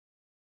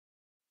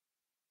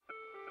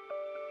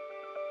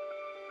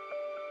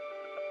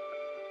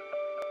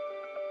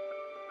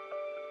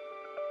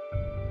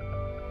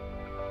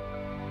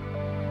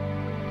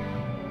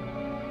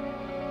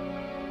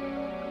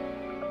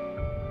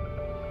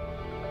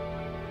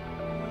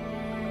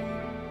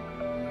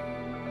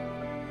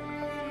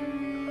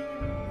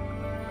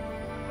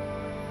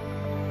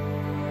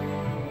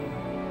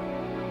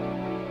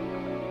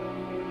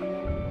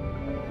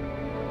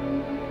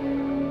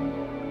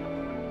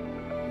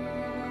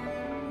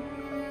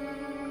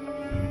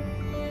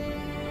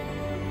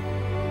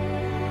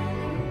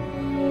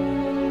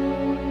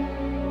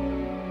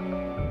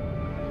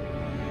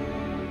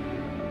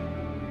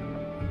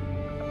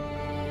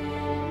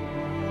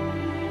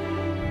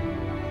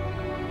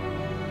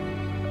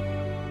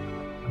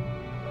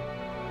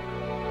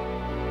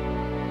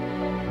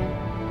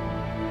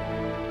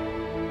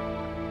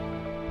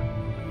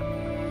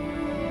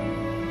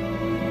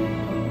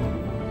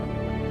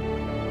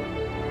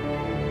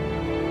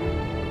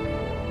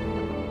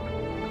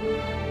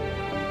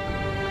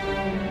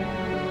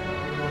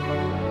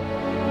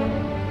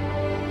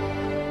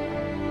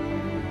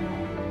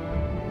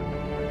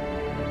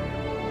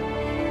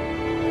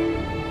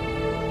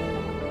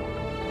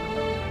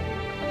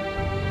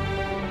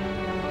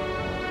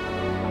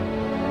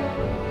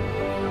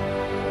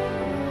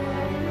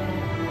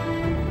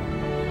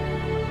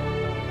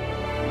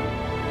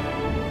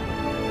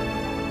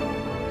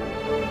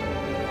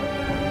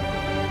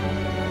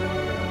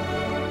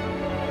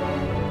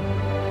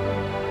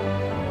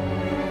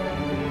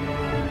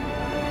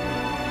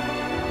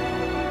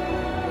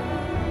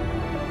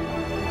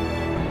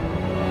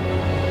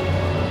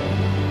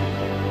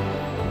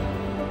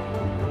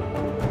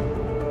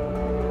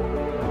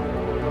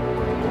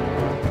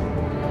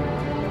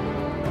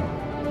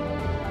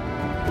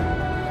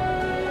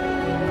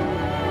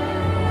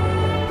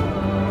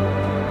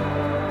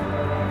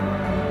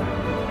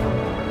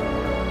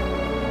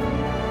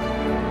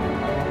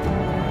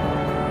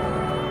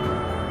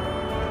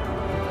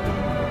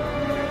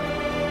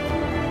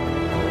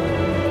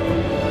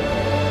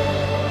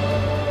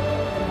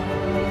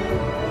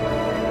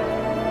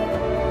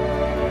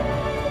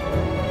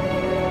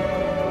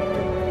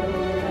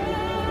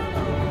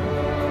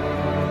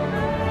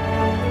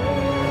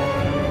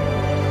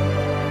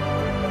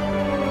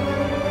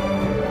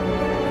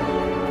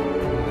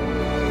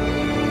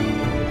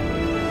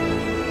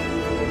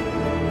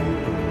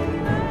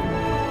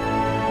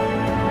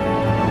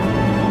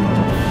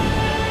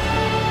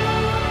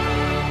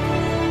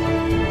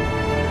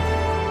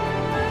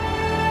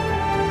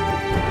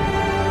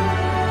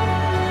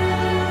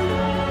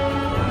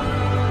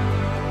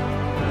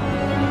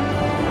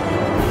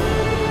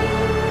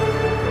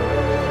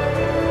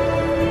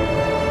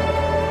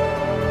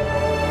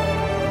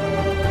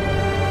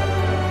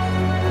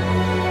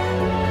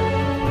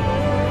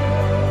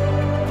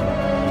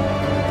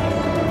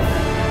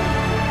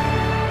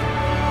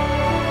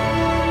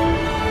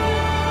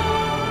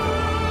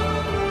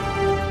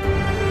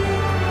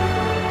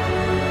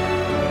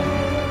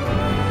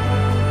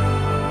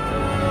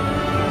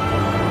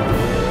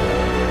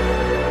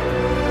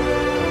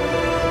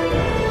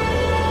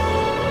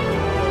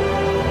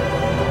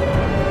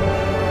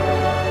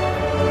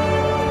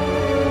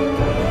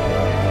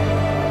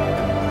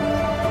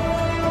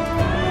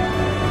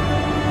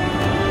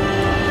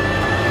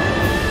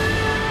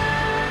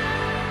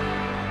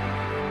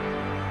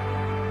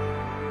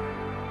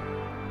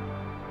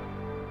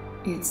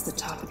It's the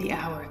top of the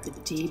hour, the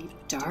deep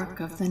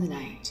dark of the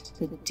night,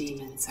 the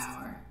demon's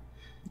hour.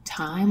 The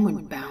time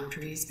when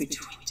boundaries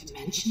between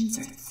dimensions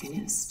are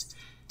thinnest.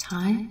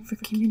 Time for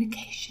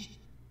communication.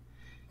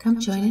 Come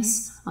join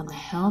us on the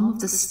helm of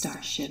the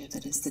starship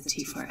that is the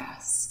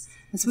T4S,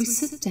 as we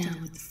sit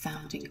down with the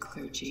founding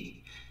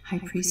clergy, High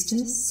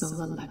Priestess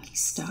Sola Lucky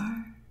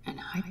Star and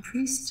High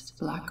Priest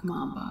Black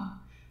Mamba,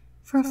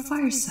 for a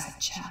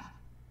fireside chat.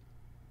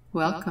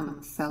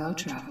 Welcome, fellow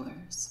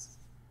travelers.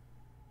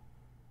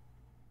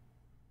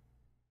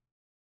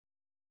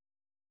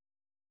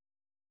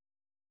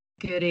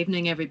 Good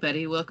evening,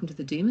 everybody. Welcome to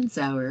the Demon's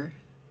Hour.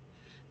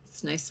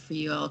 It's nice for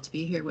you all to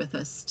be here with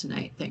us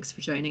tonight. Thanks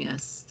for joining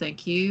us.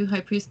 Thank you,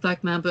 High Priest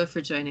Black Mamba, for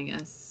joining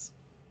us.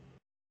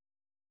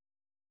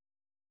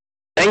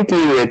 Thank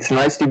you. It's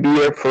nice to be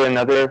here for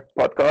another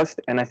podcast,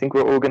 and I think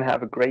we're all going to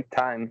have a great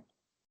time.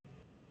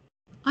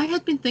 I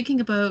had been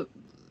thinking about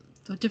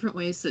the different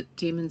ways that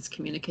demons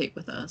communicate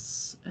with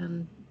us,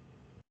 and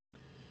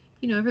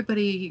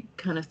everybody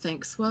kind of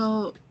thinks,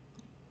 well,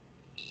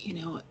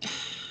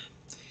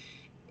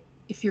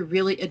 if you're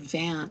really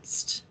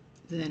advanced,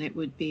 then it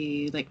would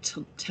be like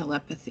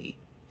telepathy,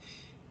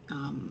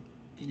 and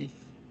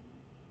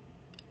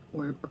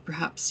or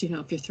perhaps if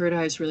your third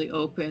eye is really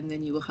open,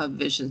 then you will have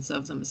visions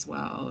of them as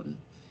well. And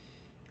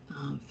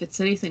if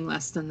it's anything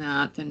less than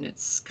that, then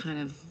it's kind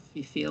of,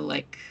 you feel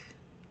like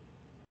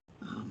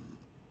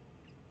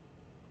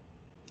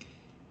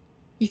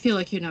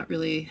you're not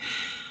really,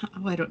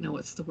 I don't know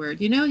what's the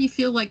word. You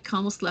feel like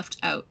almost left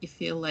out. You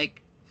feel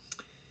like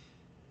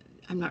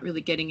I'm not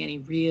really getting any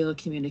real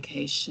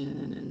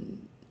communication.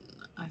 And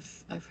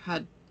I've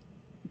had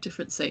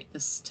different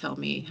Satanists tell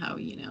me how,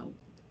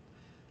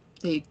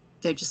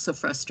 they're just so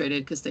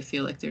frustrated because they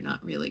feel like they're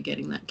not really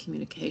getting that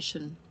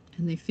communication,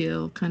 and they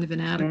feel kind of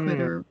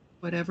inadequate or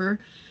whatever.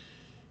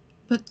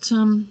 But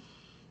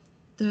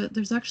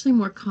there's actually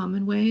more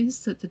common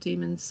ways that the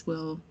demons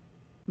will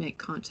make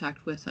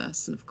contact with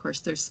us. And of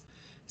course, there's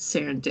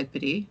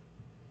serendipity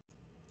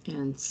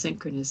and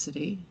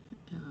synchronicity.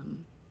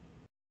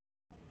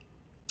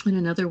 And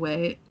another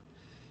way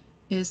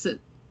is that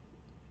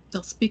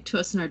they'll speak to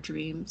us in our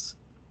dreams.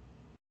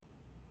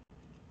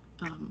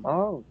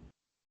 Oh,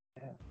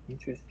 yeah,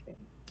 interesting.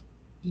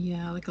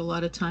 Yeah, like a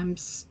lot of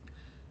times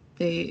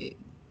I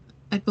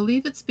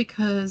believe it's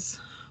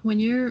because when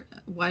you're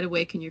wide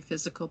awake in your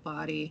physical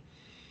body,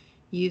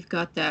 you've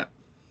got that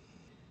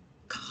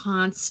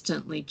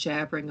constantly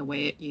jabbering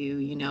away at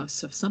you,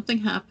 so if something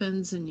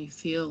happens and you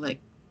feel like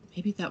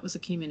maybe that was a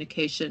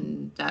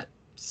communication, that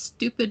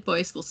stupid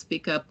voice will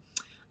speak up.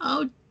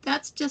 Oh,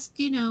 that's just,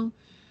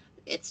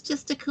 it's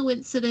just a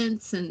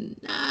coincidence, and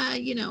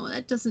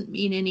that doesn't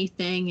mean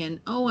anything,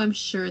 and I'm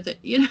sure that,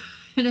 and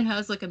it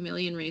has like a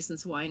million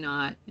reasons why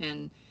not.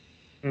 And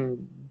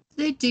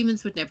the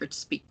demons would never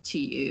speak to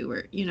you,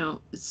 or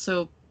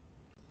so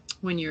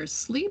when you're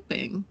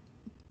sleeping,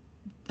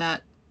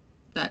 that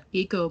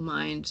ego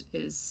mind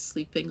is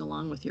sleeping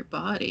along with your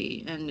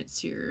body, and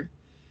it's your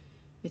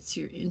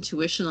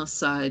intuitional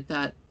side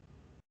that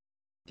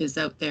is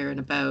out there and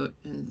about,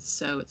 and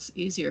so it's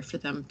easier for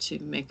them to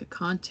make a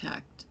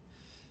contact.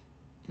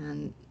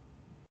 And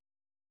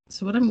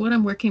so what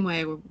I'm working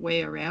my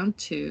way around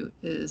to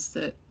is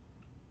that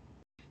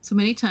so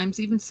many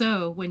times, even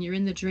so, when you're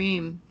in the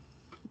dream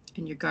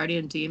and your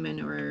guardian demon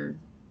or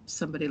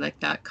somebody like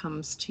that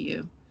comes to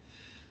you,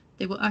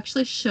 they will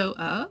actually show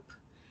up,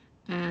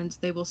 and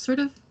they will sort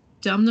of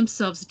dumb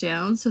themselves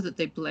down so that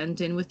they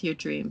blend in with your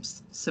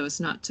dreams, so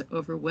as not to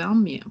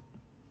overwhelm you.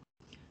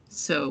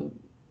 So,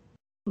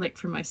 like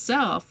for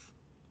myself,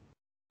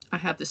 I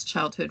have this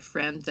childhood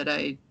friend that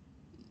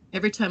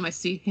every time I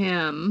see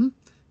him,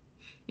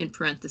 in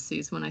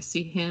parentheses, when I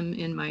see him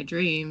in my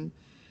dream,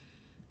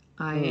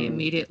 I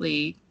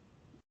immediately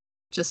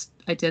just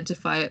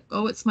identify it.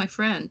 Oh, it's my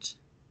friend,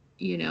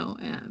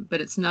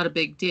 but it's not a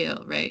big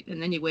deal, right?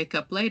 And then you wake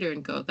up later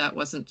and go, that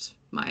wasn't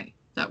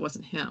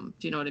him.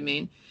 Do you know what I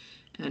mean?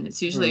 And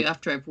it's usually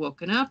after I've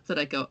woken up that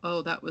I go,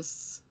 oh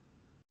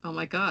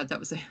my God, that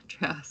was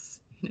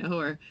Andras,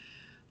 or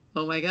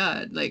oh my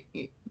God,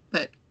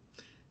 but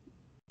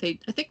I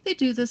think they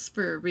do this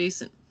for a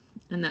reason.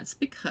 And that's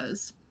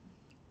because,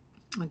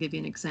 I'll give you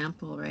an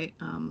example, right?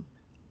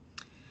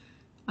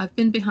 I've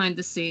been behind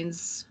the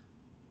scenes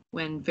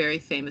when very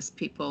famous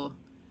people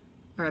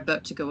are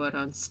about to go out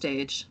on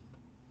stage.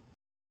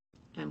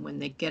 And when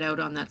they get out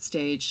on that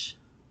stage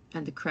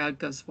and the crowd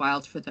goes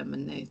wild for them,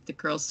 and the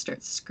girls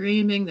start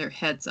screaming their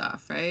heads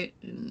off, right?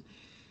 And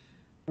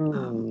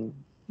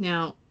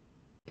now,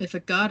 if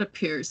a god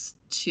appears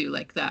to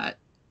like that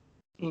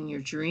in your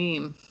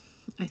dream,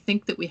 I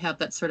think that we have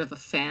that sort of a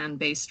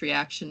fan-based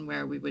reaction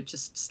where we would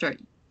just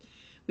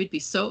we'd be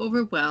so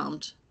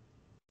overwhelmed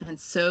and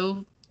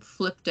so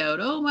flipped out,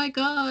 oh my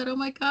God,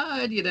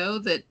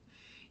 that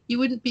you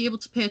wouldn't be able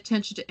to pay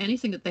attention to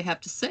anything that they have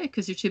to say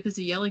because you're too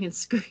busy yelling and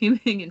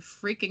screaming and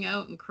freaking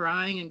out and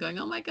crying and going,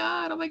 oh my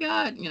God,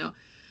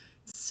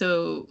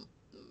 So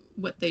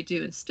what they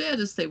do instead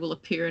is they will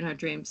appear in our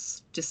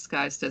dreams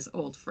disguised as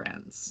old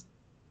friends.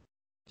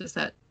 Does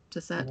that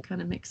Does that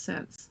kind of make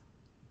sense?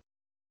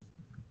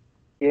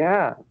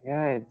 Yeah,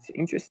 it's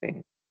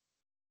interesting.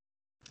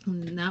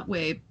 In that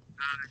way.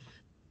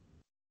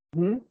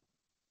 Hmm?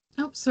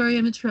 Oh, sorry,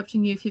 I'm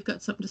interrupting you. If you've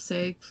got something to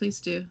say, please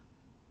do.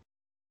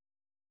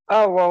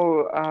 Oh,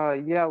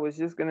 well, yeah, I was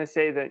just gonna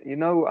say that,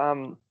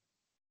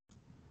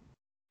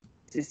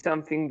 this is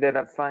something that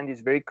I find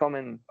is very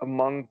common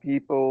among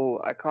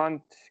people. I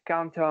can't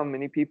count how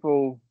many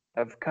people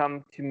have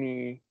come to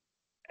me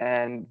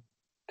and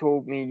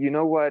told me, you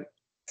know what,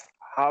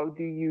 how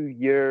do you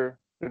hear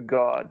the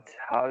gods?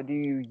 How do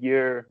you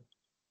hear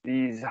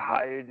these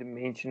higher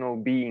dimensional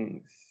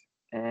beings?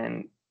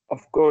 And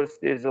of course,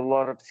 there's a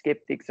lot of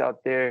skeptics out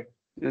there.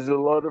 There's a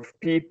lot of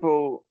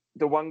people.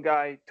 The one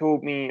guy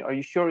told me, "Are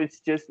you sure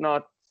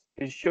Are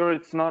you sure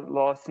it's not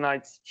last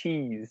night's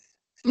cheese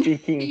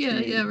speaking to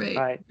Yeah, you?" right,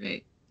 Right?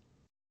 right,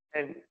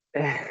 And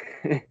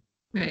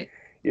right.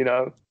 you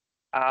know,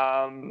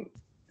 um,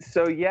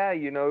 so yeah,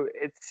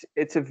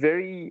 it's a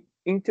very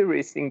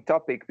interesting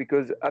topic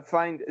because I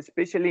find,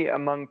 especially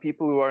among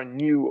people who are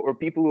new or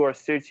people who are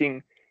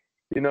searching,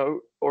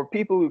 or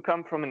people who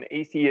come from an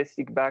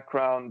atheistic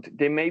background,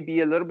 they may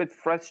be a little bit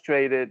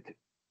frustrated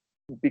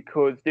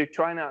because they're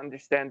trying to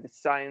understand the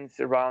science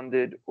around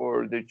it,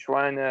 or they're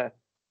trying to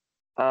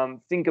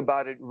think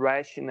about it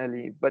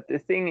rationally. But the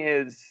thing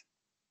is,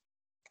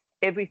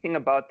 everything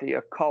about the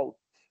occult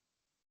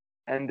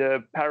and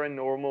the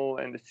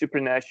paranormal and the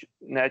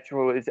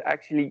supernatural is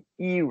actually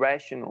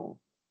irrational.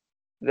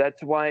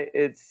 That's why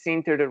it's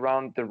centered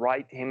around the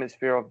right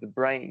hemisphere of the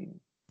brain.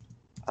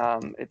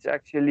 It's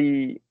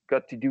actually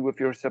got to do with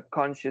your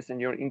subconscious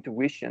and your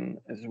intuition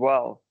as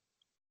well,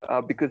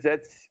 because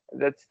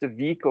that's the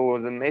vehicle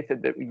or the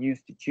method that we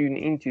use to tune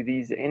into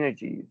these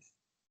energies.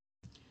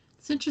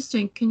 It's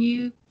interesting. Can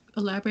you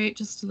elaborate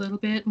just a little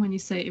bit when you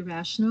say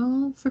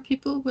irrational for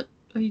people? What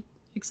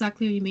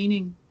exactly are you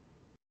meaning?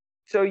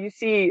 So you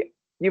see,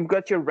 you've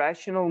got your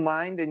rational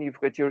mind and you've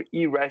got your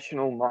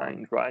irrational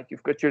mind, right?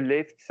 You've got your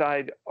left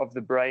side of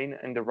the brain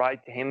and the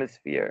right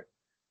hemisphere.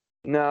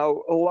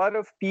 Now, a lot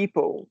of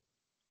people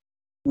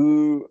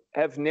who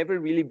have never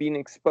really been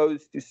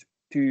exposed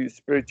to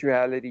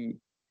spirituality,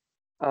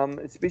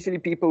 especially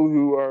people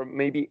who are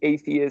maybe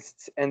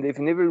atheists and they've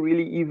never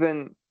really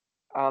even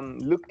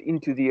looked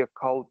into the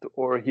occult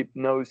or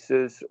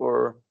hypnosis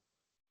or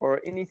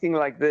anything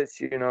like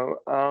this,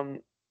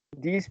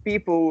 these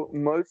people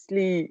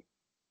mostly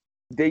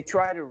they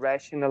try to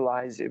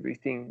rationalize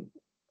everything,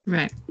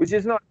 Right. which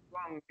is not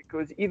wrong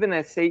because even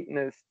as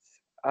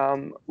Satanists,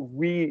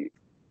 we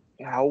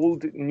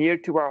hold near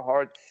to our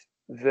hearts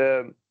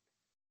the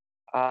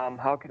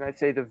how can I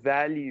say, the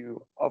value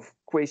of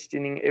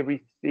questioning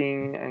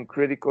everything and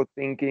critical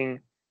thinking.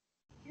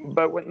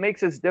 But what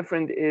makes us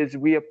different is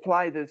we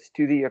apply this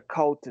to the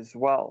occult as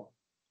well.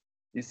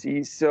 You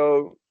see,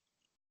 so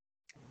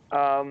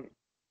um,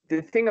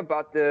 the thing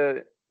about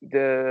the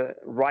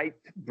right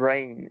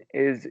brain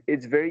is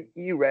it's very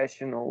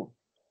irrational,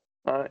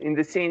 in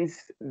the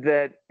sense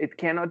that it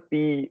cannot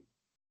be,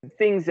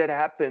 things that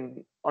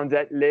happen on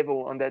that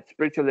level, on that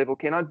spiritual level,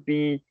 cannot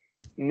be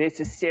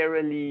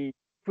necessarily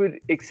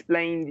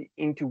explained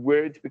into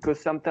words because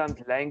sometimes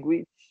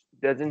language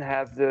doesn't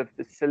have the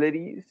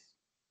facilities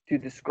to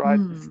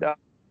describe the Hmm. stuff,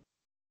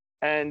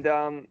 and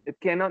it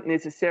cannot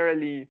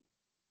necessarily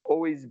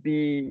always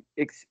be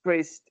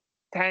expressed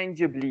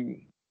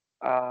tangibly,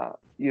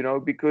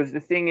 because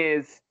the thing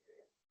is,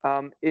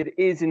 it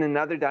is in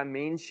another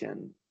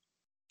dimension.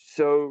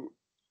 So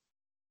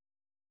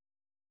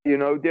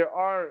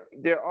there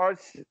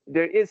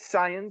is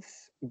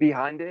science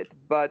behind it,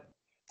 but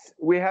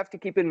we have to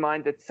keep in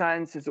mind that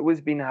science has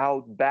always been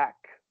held back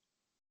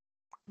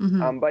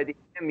Mm-hmm. by the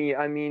enemy.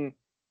 I mean,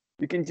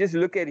 you can just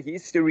look at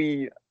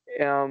history.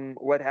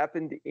 What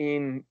happened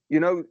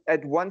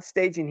at one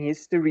stage in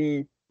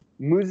history,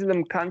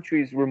 Muslim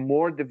countries were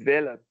more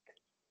developed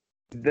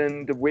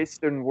than the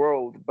Western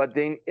world, but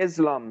then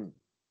Islam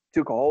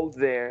took hold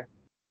there,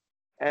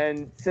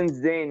 and since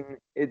then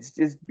it's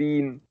just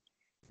been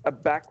a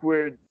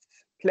backward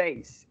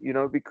place,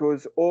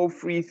 because all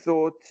free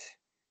thought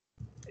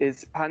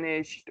is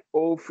punished,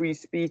 all free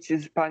speech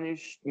is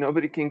punished,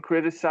 nobody can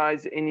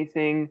criticize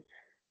anything.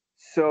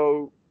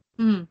 So,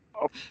 Mm.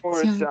 of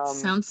course,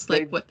 Sounds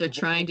like they've what they're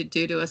trying to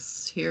do to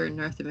us here in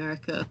North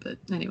America. But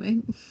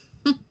anyway.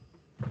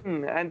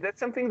 and that's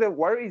something that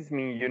worries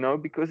me,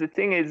 because the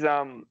thing is,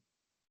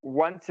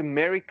 once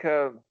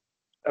America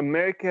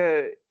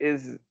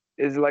is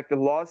like the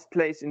last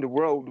place in the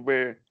world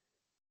where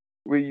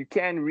you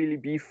can really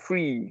be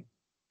free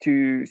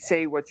to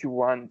say what you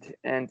want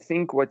and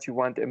think what you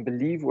want and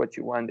believe what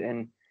you want.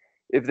 And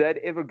if that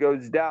ever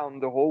goes down,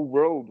 the whole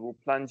world will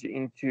plunge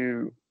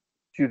into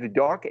the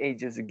dark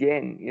ages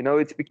again.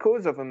 It's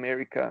because of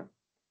America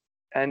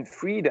and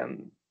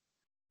freedom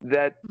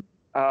that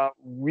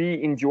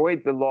we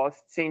enjoyed the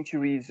last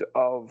centuries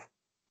of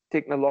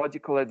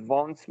technological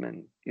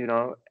advancement.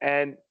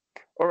 And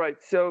all right,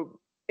 so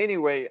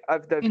anyway,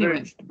 I've Anyway.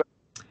 diverged, but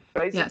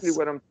basically Yes.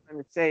 what I'm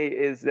trying to say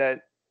is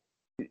that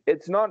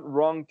it's not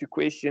wrong to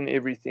question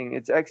everything.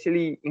 It's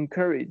actually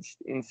encouraged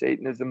in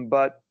Satanism.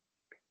 But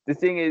the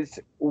thing is,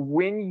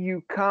 when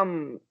you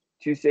come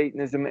to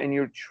Satanism and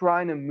you're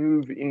trying to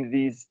move in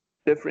these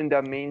different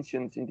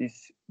dimensions, in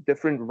these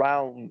different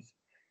realms,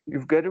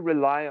 you've got to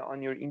rely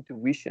on your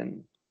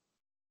intuition.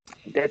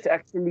 That's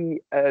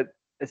actually a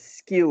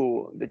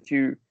skill that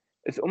you,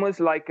 it's almost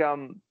like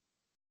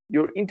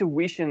your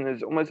intuition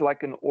is almost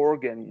like an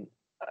organ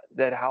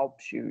that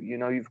helps you. You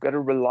know, you've got to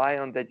rely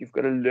on that. You've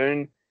got to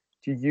learn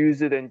to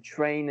use it and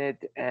train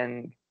it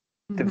and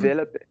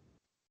develop it.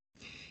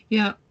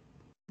 Yeah.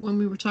 When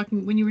we were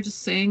talking, when you were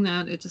just saying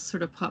that, it just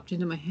sort of popped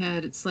into my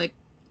head. It's like,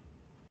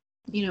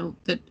 you know,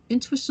 that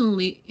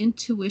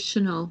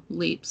intuitional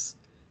leaps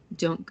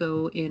don't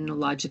go in a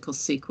logical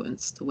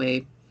sequence the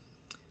way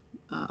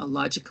a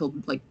logical,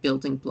 like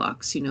building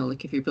blocks, you know,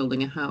 like if you're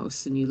building a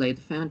house and you lay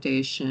the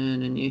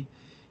foundation and you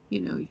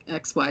know,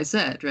 X, Y,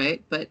 Z,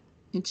 right? But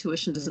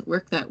intuition doesn't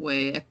work that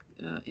way.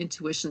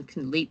 Intuition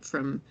can leap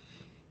from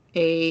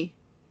A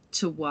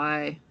to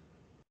Y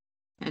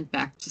and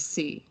back to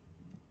C,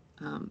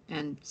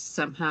 and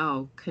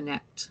somehow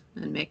connect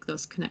and make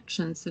those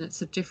connections. And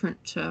it's a different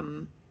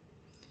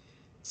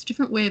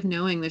way of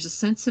knowing. There's a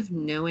sense of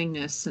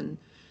knowingness, and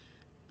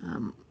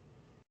um,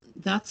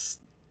 that's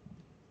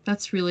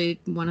really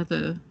one of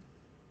the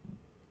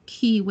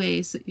key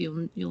ways that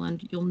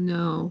you'll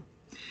know.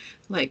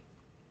 Like,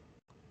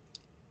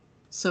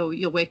 so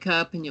you'll wake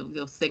up and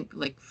you'll think,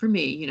 like for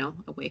me, you know,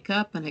 I wake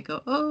up and I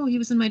go, oh, he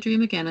was in my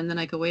dream again, and then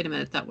I go, wait a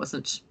minute, that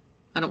wasn't.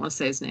 I don't want to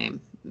say his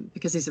name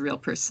because he's a real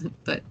person,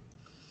 but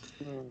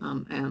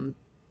and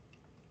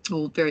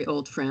very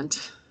old friend,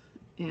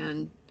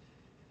 and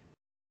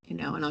you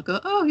know, and I'll go,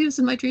 oh, he was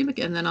in my dream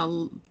again. And then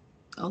I'll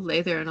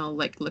lay there and I'll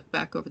like look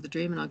back over the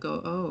dream and I'll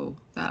go, oh,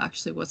 that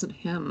actually wasn't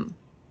him.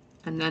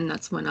 And then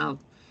that's when I'll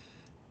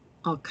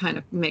kind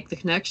of make the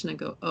connection and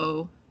go,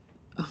 oh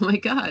my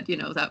God, you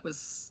know, that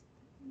was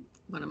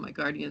one of my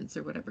guardians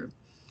or whatever.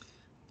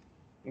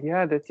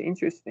 Yeah, that's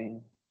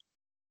interesting.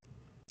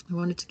 I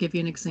wanted to give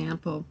you an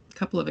example, a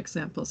couple of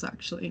examples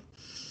actually.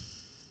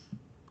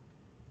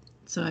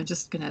 So I'm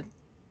just going to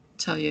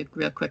tell you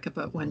real quick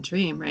about one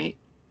dream, right?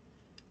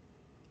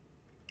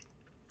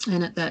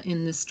 And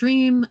in this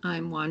dream,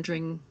 I'm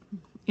wandering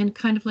in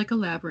kind of like a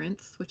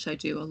labyrinth, which I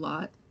do a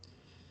lot.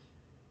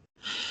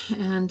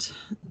 And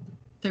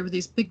there were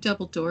these big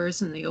double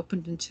doors and they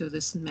opened into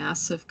this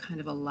massive kind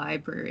of a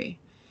library.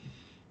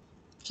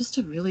 Just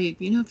a really,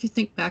 you know, if you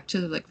think back to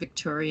like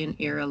Victorian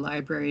era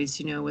libraries,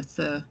 you know, with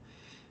the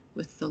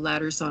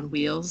ladders on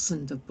wheels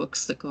and the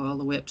books that go all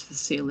the way up to the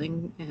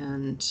ceiling,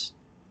 and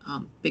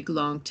big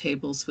long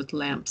tables with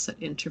lamps at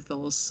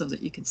intervals so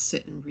that you can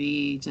sit and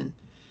read, and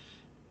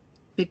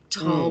big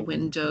tall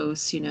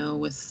windows, you know,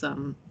 with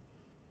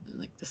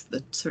like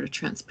the sort of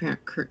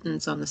transparent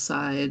curtains on the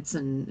sides,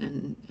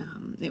 and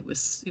it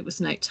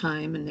was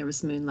nighttime and there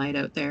was moonlight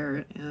out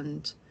there,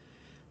 and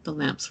the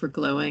lamps were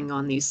glowing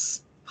on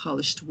these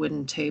polished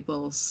wooden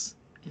tables,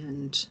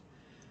 and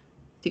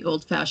the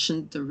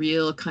old-fashioned, the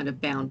real kind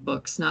of bound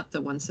books, not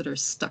the ones that are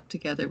stuck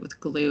together with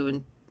glue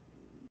and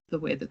the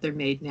way that they're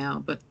made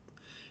now, but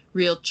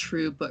real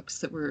true books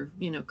that were,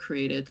 you know,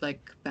 created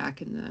like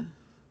back in the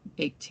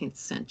 18th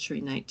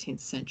century, 19th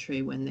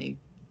century, when they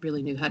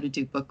really knew how to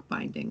do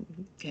bookbinding.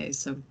 Okay,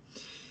 so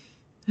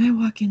I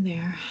walk in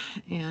there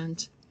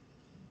and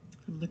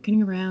I'm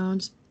looking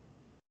around,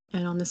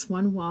 and on this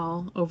one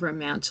wall over a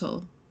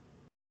mantle,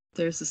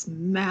 there's this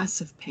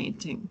massive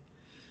painting.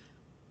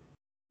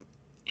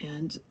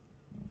 And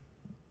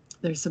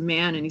there's a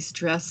man and he's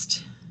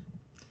dressed,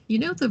 you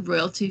know, the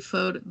royalty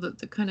photo,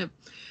 the kind of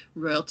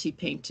royalty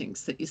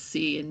paintings that you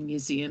see in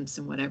museums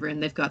and whatever,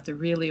 and they've got the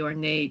really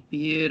ornate,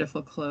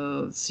 beautiful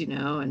clothes, you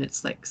know, and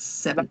it's like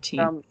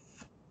 17th,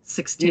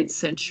 16th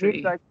century.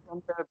 You like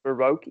from the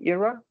Baroque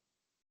era?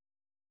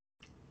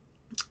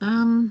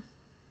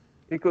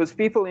 Because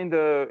people in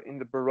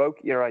the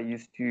Baroque era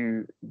used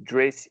to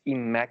dress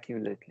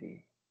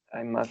immaculately,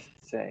 I must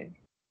say.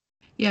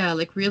 Yeah,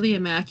 like really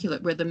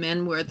immaculate, where the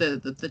men wore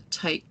the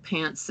tight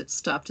pants that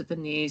stopped at the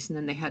knees, and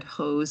then they had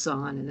hose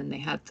on, and then they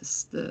had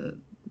the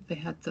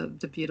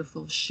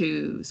beautiful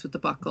shoes with the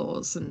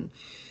buckles, and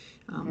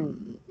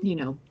you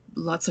know,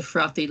 lots of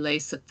frothy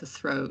lace at the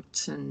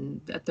throat and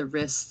at the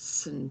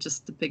wrists, and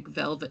just the big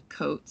velvet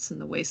coats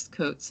and the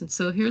waistcoats. And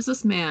so here's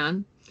this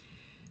man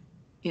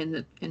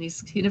and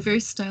he's in a very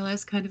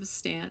stylized kind of a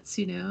stance,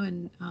 you know,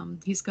 and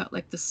he's got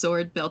like the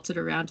sword belted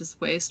around his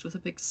waist with a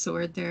big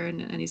sword there,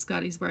 and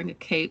he's wearing a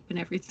cape and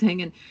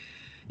everything, and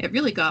it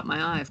really got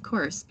my eye, of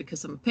course,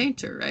 because I'm a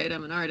painter, right?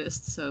 I'm an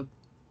artist. So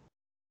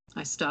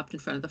I stopped in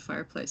front of the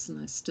fireplace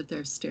and I stood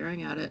there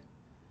staring at it,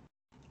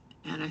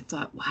 and I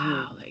thought,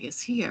 wow, like,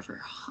 is he ever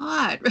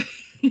hot?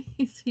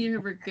 Is he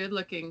ever good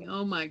looking?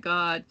 Oh my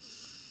God.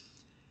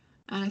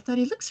 And I thought,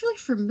 he looks really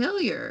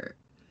familiar.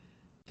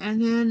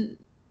 And then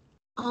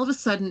all of a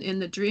sudden in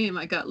the dream,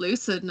 I got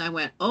lucid and I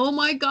went, oh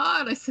my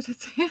God. I said,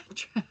 it's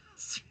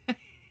Andras.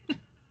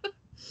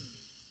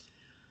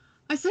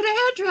 I said,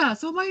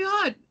 Andras, oh my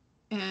God.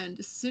 And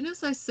as soon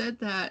as I said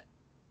that,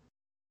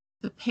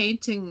 the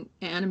painting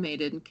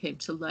animated and came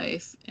to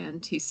life,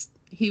 and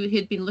he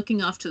had been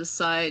looking off to the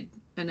side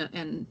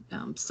and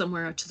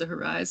somewhere to the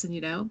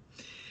horizon,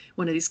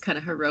 one of these kind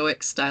of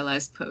heroic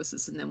stylized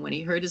poses. And then when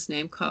he heard his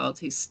name called,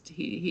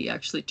 he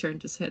actually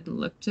turned his head and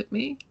looked at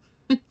me,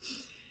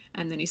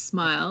 and then he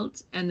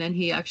smiled, and then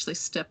he actually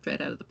stepped right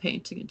out of the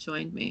painting and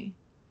joined me.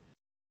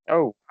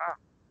 Oh,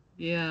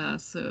 Yeah,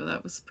 so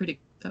that was pretty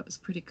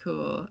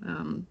cool.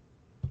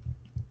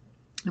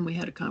 And we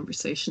had a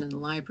conversation in the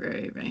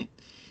library, right?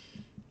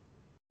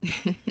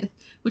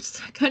 Which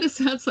kind of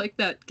sounds like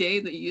that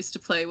game that you used to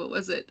play. What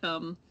was it? I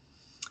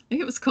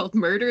think it was called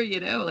Murder,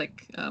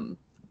 like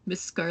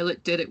Miss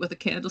Scarlet did it with a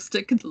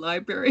candlestick in the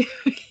library,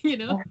 you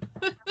know?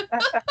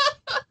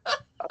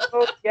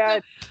 oh yeah,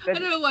 I that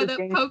don't know why the that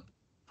game.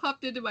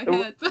 popped into my It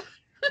was head, but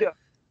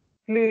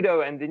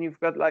Pluto, and then you've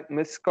got like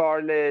Miss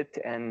Scarlet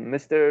and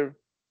Mr.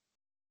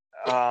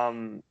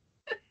 Um,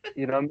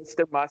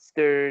 Mr.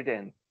 Mustard,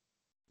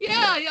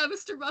 yeah, yeah,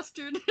 Mr.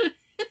 Mustard.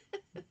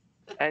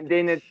 and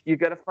then you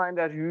got to find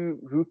out who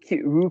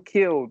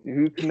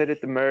committed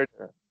the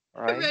murder,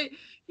 right? Right.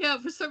 Yeah,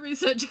 for some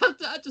reason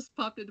that just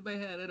popped into my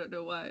head. I don't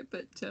know why,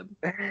 but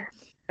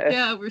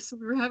yeah,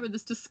 we're having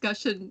this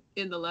discussion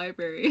in the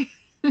library.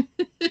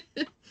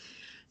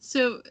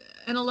 So,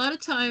 and a lot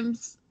of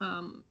times,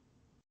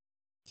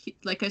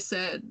 like I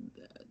said,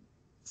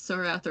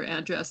 Sorath or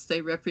Andras,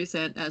 they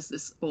represent as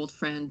this old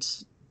friend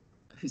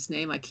whose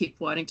name I keep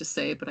wanting to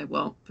say, but I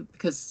won't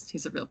because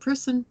he's a real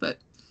person. But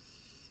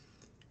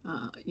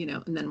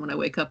and then when I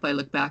wake up, I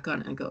look back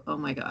on it and go, "Oh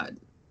my God,"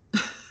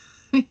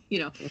 you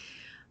know.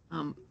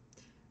 Um,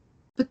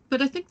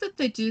 but I think that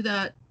they do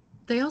that.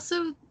 They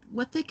also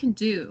what they can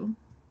do,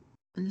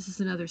 and this is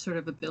another sort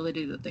of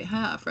ability that they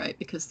have, right?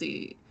 Because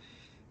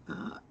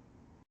uh,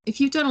 if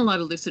you've done a lot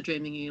of lucid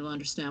dreaming, you'll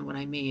understand what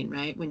I mean,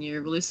 right? When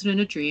you're lucid in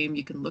a dream,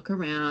 you can look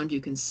around,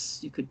 you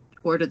could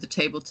order the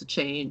table to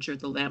change or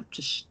the lamp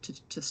to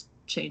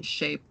change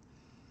shape,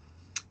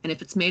 and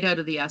if it's made out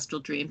of the astral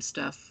dream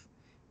stuff,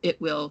 it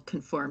will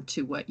conform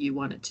to what you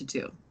want it to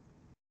do.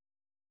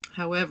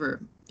 However,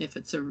 if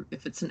it's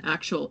an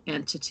actual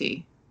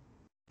entity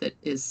that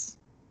is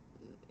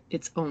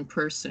its own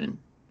person,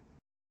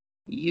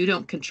 you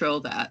don't control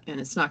that, and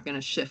it's not going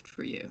to shift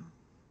for you.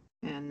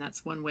 And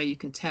that's one way you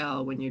can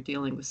tell when you're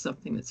dealing with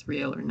something that's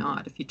real or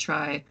not. If you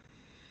try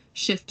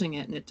shifting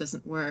it and it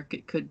doesn't work,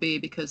 it could be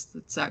because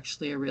it's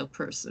actually a real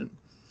person.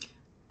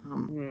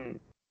 Hmm.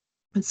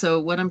 And so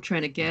what I'm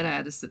trying to get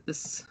at is that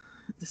this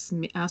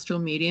astral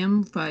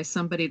medium by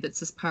somebody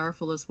that's as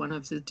powerful as one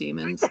of the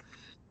demons,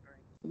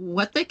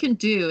 what they can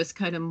do is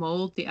kind of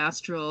mold the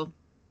astral.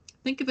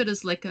 Think of it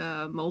as like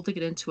molding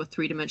it into a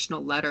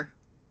three-dimensional letter,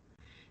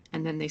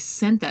 and then they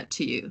send that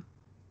to you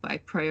by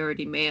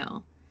priority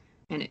mail,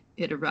 and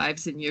it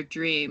arrives in your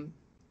dream,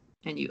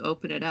 and you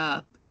open it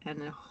up,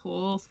 and the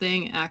whole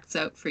thing acts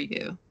out for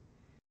you.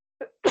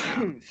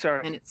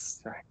 Sorry, And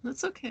it's sorry.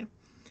 that's okay.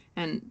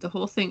 And the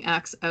whole thing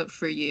acts out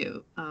for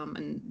you.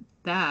 And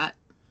that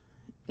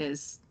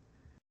is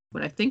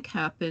what I think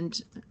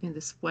happened in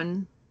this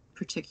one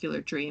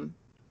particular dream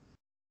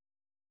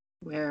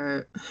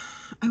where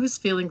I was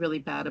feeling really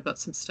bad about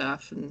some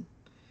stuff. And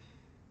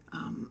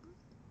um,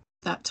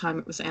 that time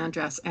it was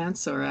Andras and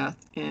Sorath,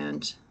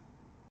 and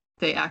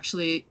they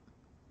actually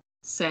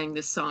sang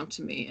this song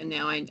to me. And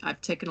now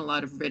I've taken a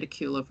lot of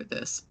ridicule over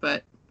this,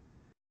 but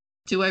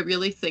do I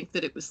really think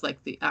that it was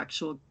like the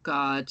actual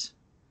God,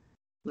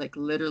 like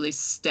literally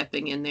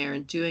stepping in there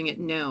and doing it?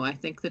 No, I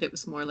think that it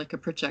was more like a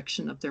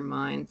projection of their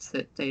minds,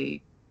 that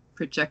they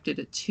projected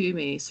it to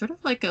me, sort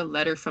of like a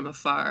letter from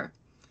afar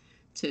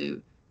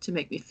to to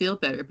make me feel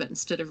better. But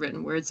instead of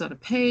written words on a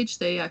page,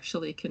 they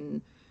actually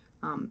can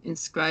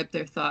inscribe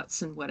their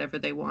thoughts and whatever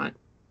they want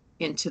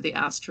into the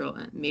astral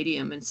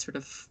medium and sort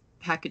of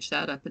package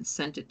that up and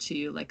send it to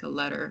you like a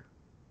letter.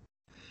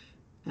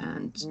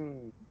 And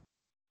Hmm.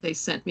 they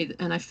sent me,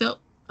 and I felt,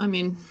 I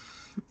mean,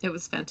 it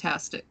was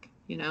fantastic.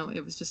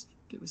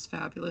 It was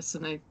fabulous.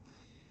 And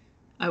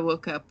I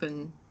woke up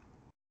and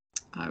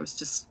I was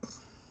just,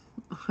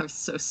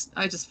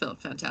 I just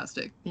felt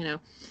fantastic.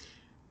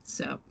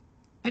 So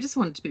I just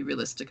wanted to be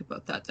realistic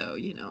about that, though.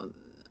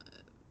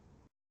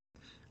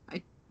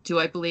 I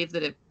I believe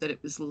that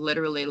it was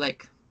literally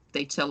like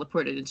they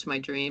teleported into my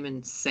dream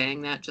and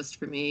sang that just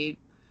for me.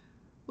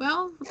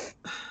 Well,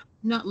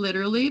 not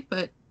literally,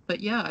 but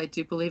yeah, I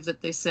do believe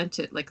that they sent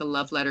it like a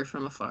love letter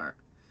from afar.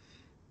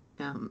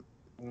 Um,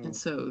 Hmm. and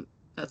so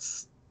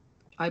that's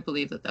I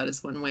believe that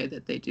is one way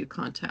that they do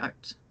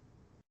contact.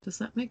 Does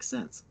that make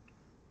sense?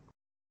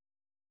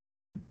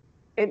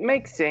 It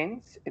makes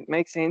sense. It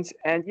makes sense.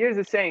 And here's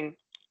the thing: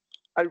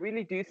 I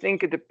really do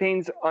think it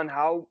depends on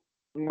how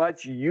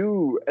much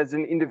you, as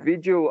an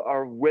individual,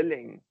 are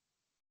willing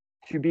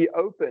to be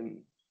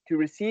open to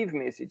receive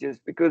messages.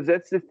 Because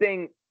that's the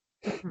thing.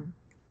 Mm-hmm.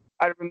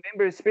 I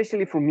remember,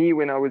 especially for me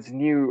when I was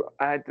new,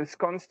 I had this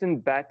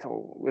constant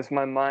battle with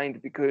my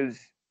mind because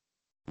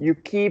you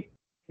keep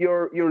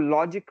your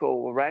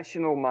logical,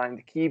 rational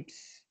mind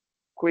keeps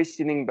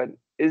questioning, but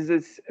is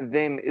this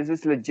them? Is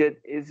this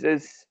legit? Is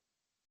this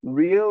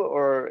real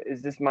or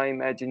is this my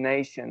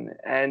imagination?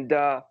 And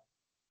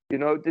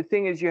the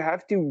thing is, you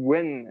have to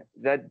win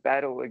that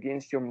battle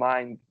against your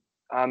mind.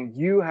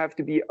 You have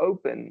to be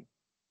open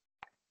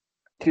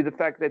to the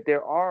fact that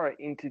there are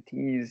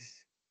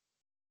entities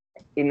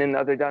in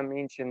another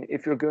dimension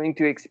if you're going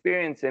to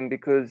experience them,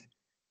 because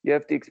you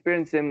have to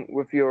experience them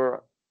with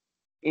your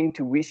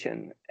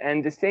intuition.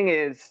 And the thing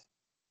is,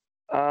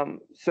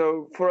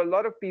 so for a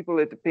lot of people,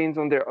 it depends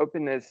on their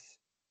openness.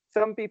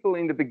 Some people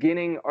in the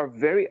beginning are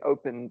very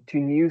open to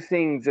new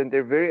things, and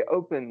they're very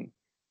open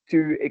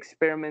to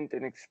experiment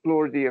and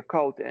explore the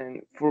occult.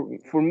 And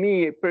for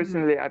me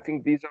personally, I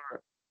think these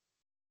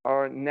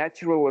are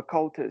natural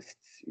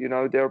occultists.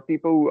 There are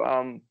people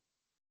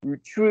who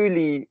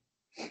truly,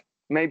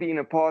 maybe in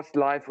a past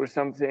life or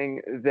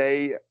something,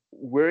 they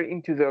were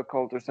into the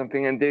occult or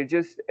something, and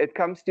it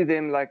comes to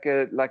them like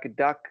a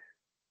duck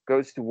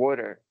goes to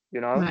water.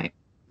 Right.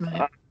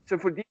 Right. So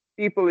for these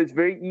people, it's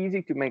very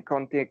easy to make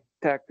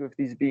contact with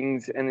these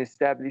beings and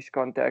establish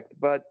contact.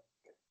 But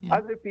Yeah.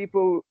 other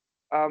people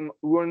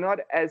who are not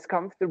as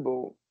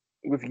comfortable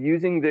with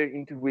using their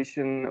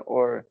intuition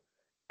or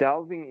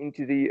delving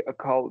into the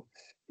occult,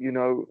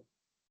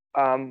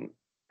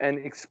 and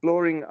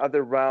exploring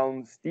other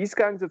realms, these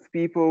kinds of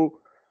people,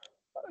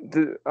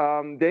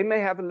 they may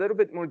have a little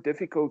bit more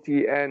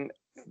difficulty. And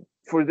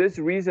for this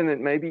reason,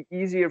 it may be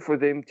easier for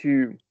them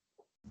to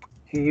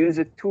use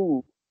a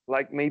tool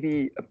like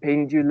maybe a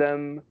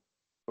pendulum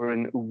or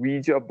an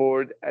Ouija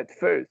board at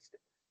first,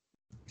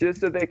 just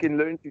so they can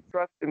learn to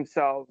trust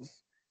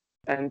themselves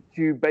and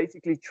to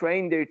basically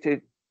train their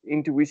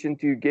intuition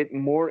to get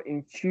more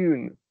in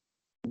tune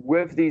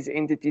with these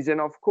entities. And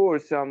of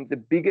course,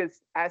 the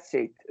biggest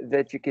asset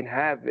that you can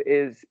have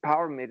is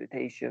power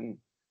meditation.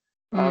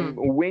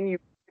 When you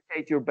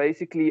meditate, you're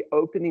basically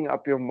opening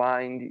up your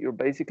mind, you're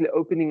basically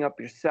opening up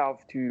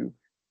yourself to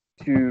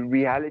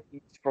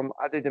realities from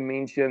other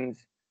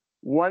dimensions.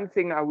 One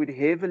thing I would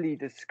heavily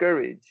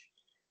discourage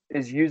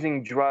is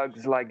using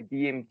drugs like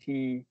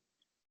DMT,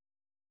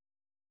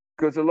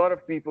 because a lot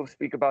of people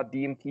speak about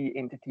DMT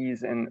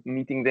entities and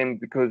meeting them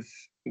because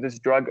this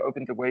drug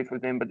opens the way for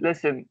them. But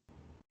listen,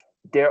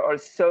 there are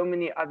so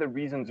many other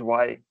reasons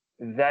why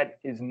that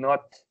is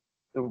not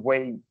the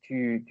way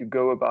to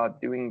go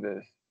about doing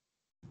this.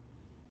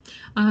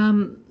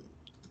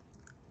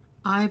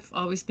 I've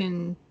always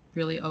been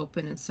really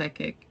open and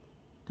psychic,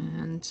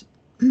 and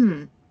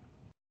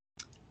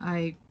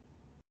I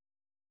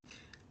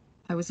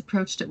was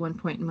approached at one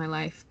point in my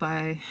life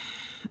by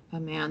a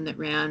man that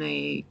ran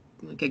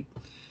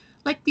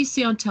like you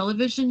see on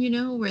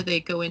television, where they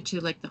go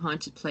into like the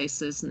haunted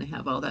places and they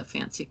have all that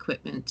fancy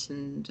equipment,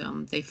 and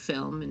they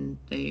film, and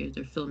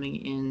they're filming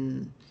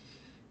in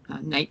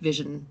night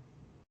vision.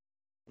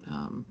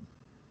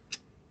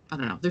 I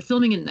don't know. They're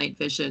filming in night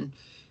vision,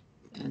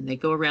 and they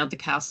go around the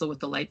castle with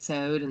the lights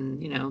out,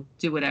 and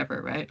do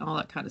whatever, right? All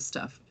that kind of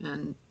stuff.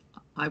 And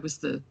I was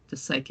the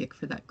psychic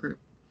for that group.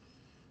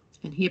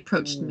 And he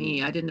approached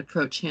me. I didn't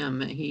approach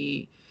him.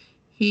 He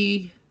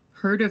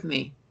heard of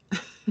me,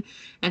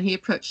 and he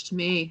approached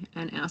me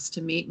and asked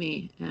to meet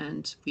me.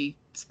 And we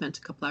spent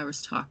a couple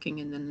hours talking.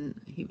 And then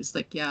he was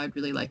like, "Yeah, I'd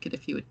really like it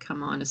if you would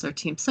come on as our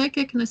team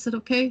psychic." And I said,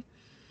 "Okay."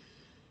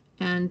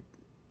 And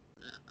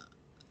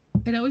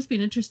I'd always been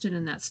interested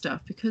in that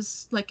stuff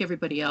because, like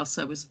everybody else,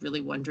 I was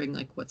really wondering,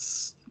 like,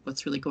 what's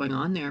really going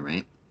on there,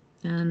 right?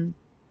 And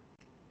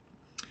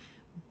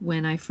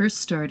when I first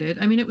started,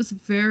 I mean, it was a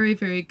very,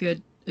 very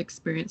good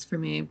experience for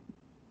me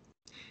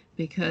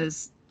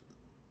because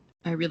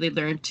I really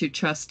learned to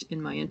trust in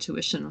my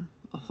intuition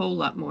a whole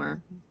lot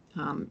more.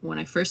 When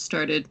I first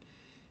started,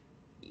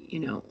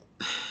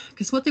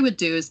 because what they would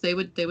do is they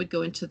would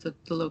go into the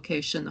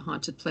location, the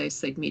haunted place,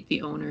 they'd meet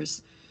the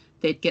owners,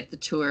 they'd get the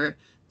tour,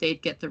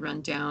 they'd get the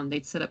rundown,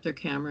 they'd set up their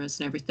cameras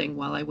and everything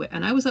while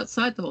and I was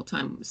outside the whole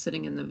time,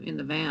 sitting in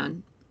the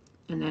van.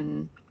 And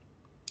then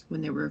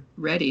when they were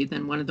ready,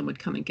 then one of them would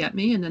come and get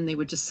me, and then they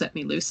would just set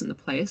me loose in the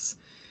place,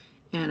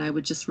 and I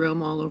would just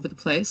roam all over the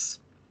place,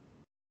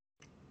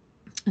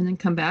 and then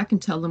come back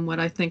and tell them what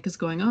I think is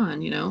going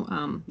on.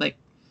 Like,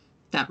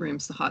 that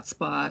room's the hot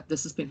spot,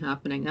 this has been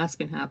happening, that's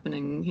been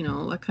happening,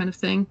 that kind of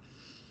thing.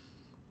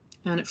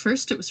 And at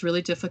first it was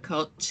really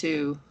difficult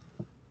to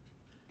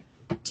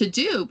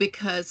do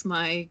because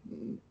my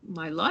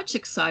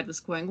logic side was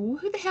going, well,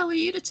 who the hell are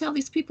you to tell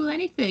these people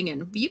anything,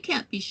 and you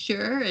can't be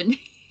sure, and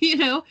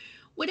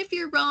what if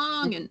you're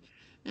wrong, and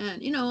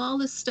all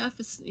this stuff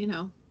is,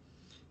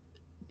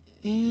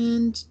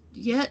 and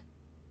yet,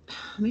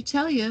 let me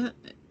tell you,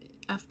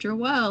 after a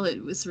while,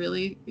 it was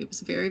very,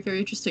 very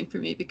interesting for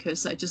me,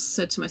 because I just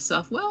said to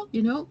myself, well,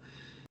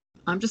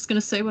 I'm just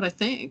going to say what I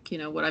think,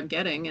 what I'm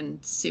getting,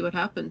 and see what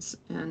happens.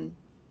 And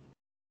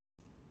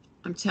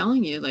I'm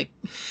telling you, like,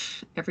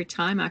 every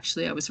time,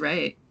 actually, I was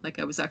right. Like,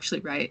 I was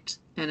actually right.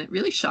 And it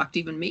really shocked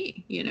even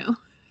me,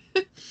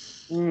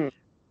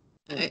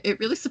 It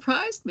really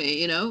surprised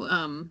me,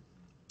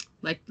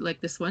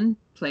 like this one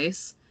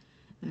place.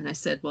 And I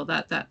said, well,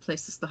 that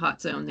place is the hot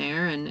zone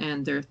there,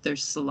 and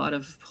there's a lot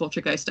of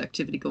poltergeist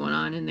activity going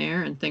on in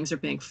there, and things are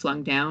being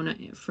flung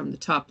down from the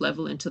top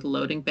level into the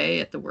loading bay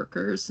at the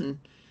workers,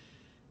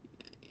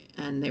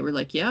 and they were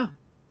like, yeah,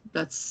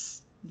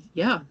 that's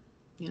yeah,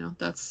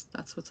 that's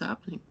what's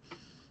happening.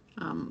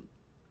 Um,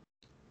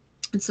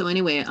 and so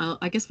anyway,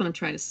 I guess what I'm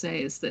trying to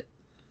say is that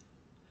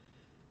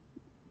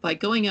by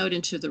going out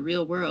into the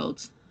real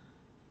world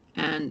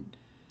and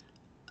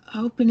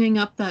opening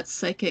up that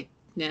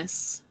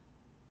psychicness,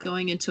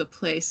 going into a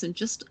place and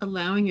just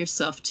allowing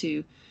yourself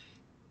to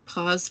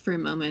pause for a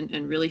moment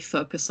and really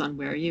focus on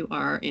where you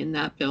are in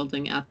that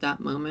building at that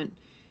moment,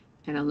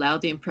 and allow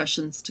the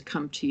impressions to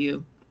come to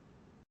you,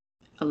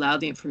 allow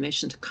the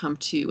information to come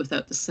to you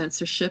without the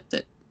censorship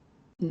that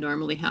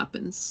normally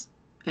happens.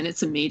 And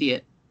it's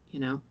immediate,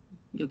 you'll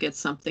get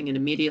something and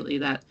immediately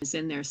that is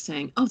in there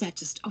saying,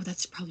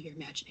 that's probably your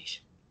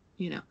imagination,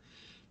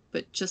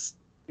 but just,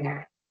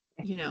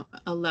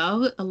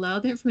 allow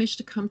the information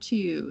to come to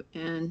you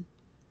and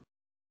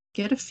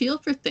get a feel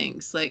for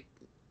things. Like,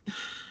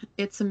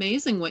 it's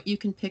amazing what you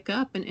can pick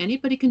up, and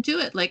anybody can do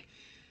it. Like,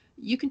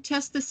 you can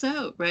test this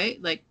out,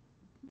 right? Like,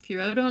 if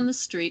you're out on the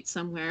street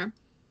somewhere,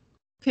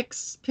 pick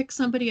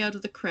somebody out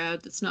of the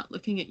crowd that's not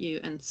looking at you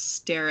and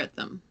stare at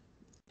them,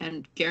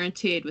 and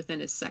guaranteed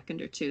within a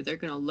second or two they're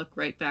going to look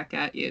right back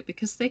at you,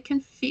 because they can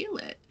feel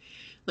it.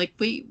 Like,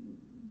 we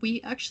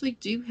actually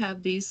do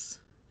have these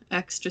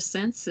extra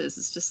senses.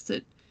 It's just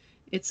that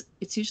it's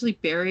usually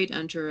buried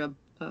under a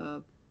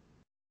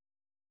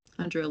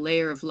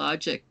layer of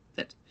logic,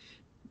 that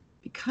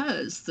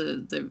because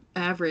the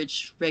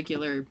average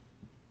regular,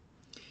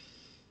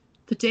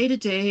 the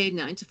day-to-day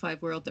 9 to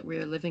 5 world that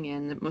we're living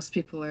in, that most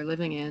people are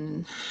living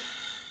in,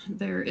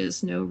 there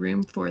is no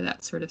room for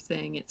that sort of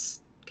thing.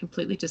 It's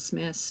completely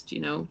dismissed.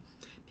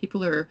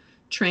 People are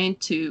trained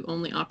to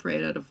only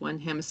operate out of one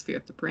hemisphere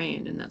of the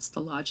brain, and that's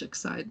the logic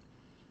side,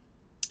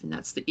 and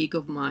that's the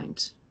ego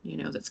mind,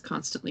 that's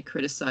constantly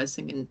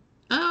criticizing and,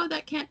 oh,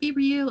 that can't be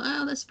real,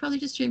 oh, that's probably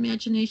just your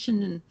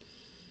imagination. And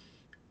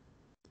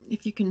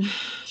if you can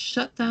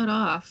shut that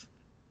off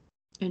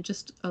and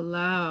just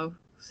allow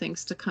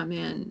things to come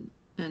in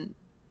and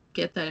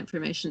get that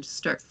information to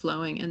start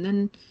flowing, and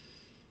then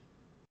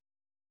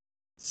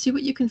see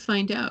what you can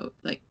find out.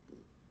 Like,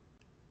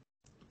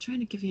 I'm trying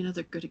to give you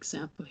another good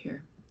example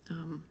here.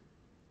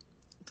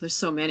 There's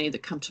so many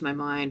that come to my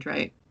mind,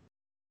 right?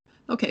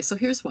 Okay, so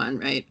here's one,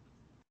 right?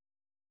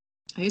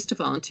 I used to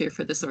volunteer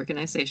for this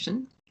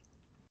organization,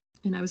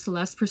 and I was the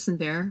last person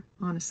there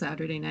on a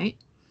Saturday night.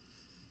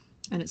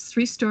 And it's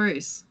 3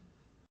 stories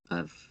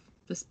of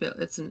this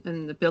building.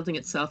 And the building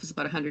itself is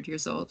about 100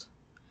 years old.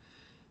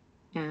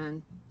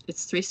 And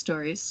it's 3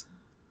 stories.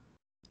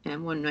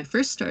 And when I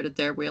first started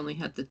there, we only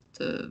had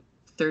the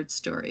 3rd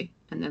story.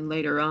 And then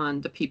later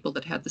on, the people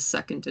that had the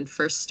 2nd and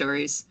 1st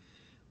stories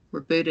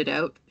were booted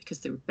out because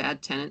they were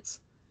bad tenants.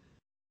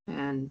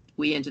 And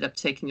we ended up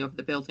taking over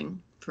the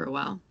building for a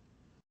while.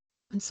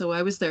 And so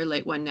I was there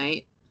late one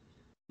night,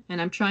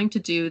 and I'm trying to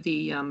do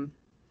the,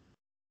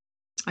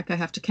 like, I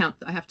have to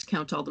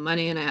count all the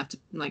money, and I have to,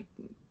 like,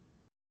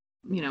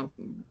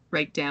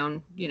 write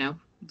down,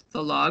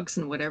 the logs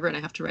and whatever, and I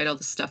have to write all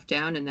the stuff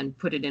down and then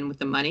put it in with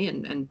the money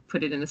and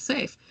put it in the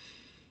safe.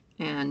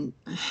 And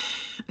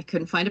I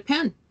couldn't find a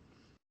pen.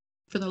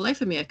 For the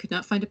life of me, I could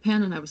not find a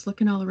pen, and I was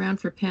looking all around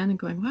for a pen and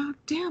going, wow,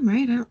 damn,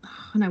 right?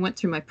 And I went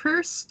through my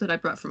purse that I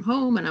brought from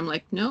home, and I'm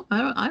like, no,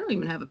 I don't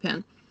even have a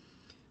pen.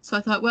 So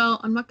I thought,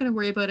 well, I'm not going to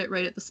worry about it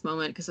right at this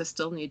moment, because I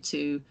still need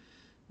to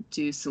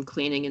do some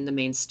cleaning in the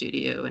main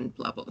studio and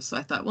blah, blah. So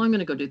I thought, well, I'm going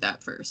to go do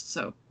that first.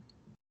 So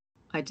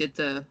I did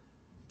the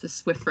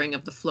swiffering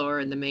of the floor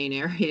in the main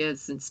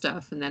areas and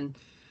stuff. And then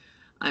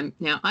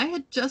I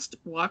had just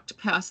walked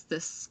past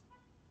this,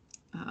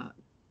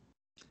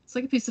 it's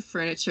like a piece of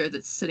furniture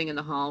that's sitting in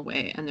the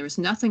hallway, and there was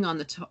nothing on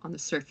the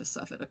surface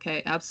of it.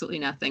 Okay. Absolutely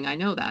nothing. I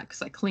know that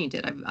because I cleaned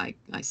it.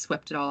 I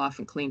swept it all off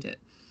and cleaned it.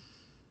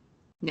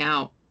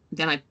 Now,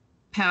 then I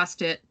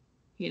passed it,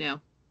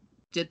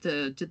 did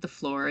the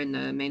floor in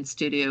the main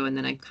studio, and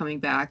then I'm coming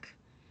back,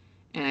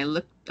 and I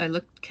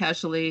looked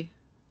casually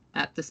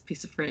at this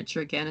piece of furniture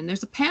again, and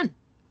there's a pen.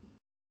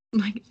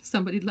 Like,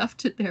 somebody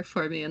left it there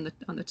for me on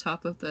the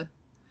top of the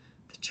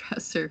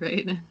dresser,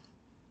 right? And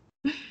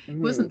it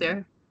wasn't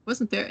there.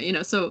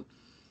 So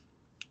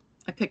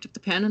I picked up the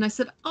pen and I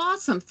said,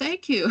 awesome,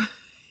 thank you.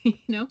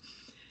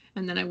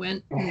 And then I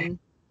went and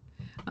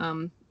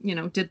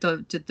did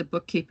the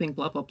bookkeeping,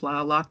 blah, blah,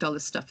 blah, locked all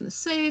this stuff in the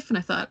safe. And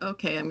I thought,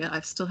 okay, I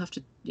still have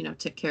to,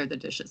 take care of the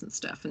dishes and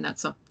stuff. And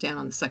that's up down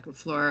on the 2nd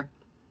floor.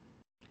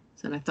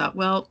 So then I thought,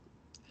 well,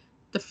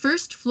 the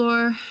 1st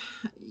floor,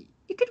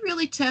 you could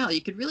really tell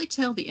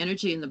the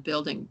energy in the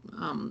building.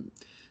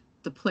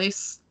 The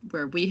place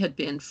where we had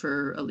been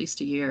for at least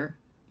a year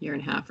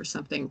and a half or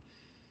something,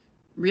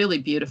 really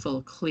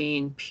beautiful,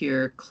 clean,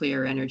 pure,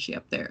 clear energy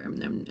up there.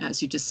 And then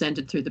as you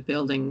descended through the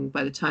building,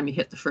 by the time you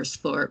hit the 1st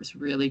floor, it was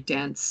really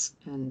dense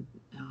and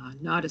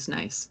not as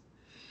nice.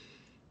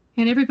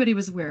 And everybody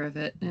was aware of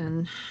it.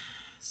 And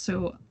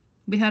so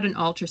we had an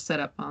altar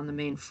set up on the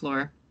main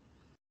floor.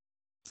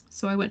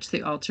 So I went to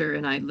the altar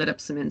and I lit up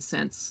some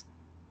incense,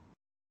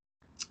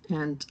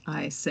 and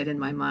I said in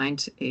my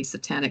mind a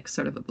satanic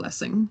sort of a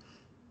blessing.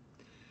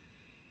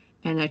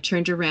 And I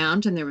turned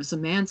around and there was a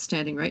man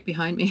standing right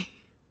behind me.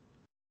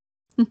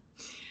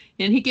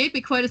 And he gave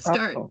me quite a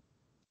start. Oh,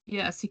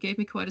 Yes, he gave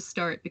me quite a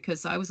start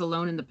because I was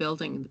alone in the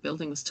building, and the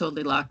building was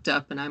totally locked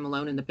up, and I'm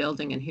alone in the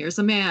building. And here's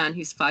a man,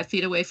 he's 5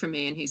 feet away from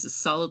me, and he's as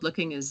solid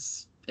looking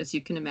as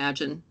you can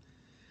imagine.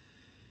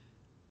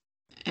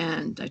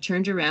 And I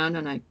turned around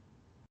and I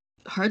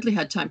hardly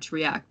had time to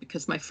react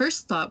because my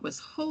first thought was,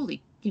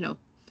 holy,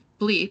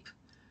 bleep.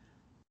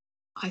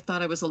 I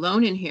thought I was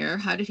alone in here.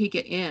 How did he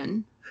get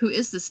in? Who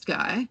is this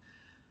guy?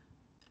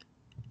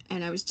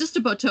 And I was just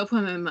about to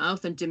open my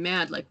mouth and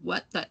demand, like,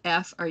 what the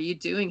F are you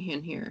doing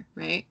in here?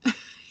 Right?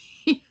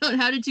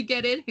 How did you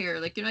get in here?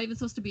 Like, you're not even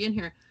supposed to be in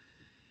here.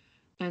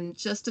 And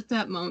just at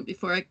that moment,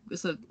 before I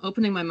was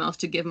opening my mouth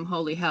to give him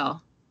holy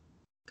hell,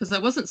 because I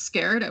wasn't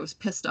scared, I was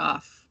pissed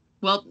off.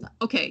 Well,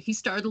 okay, he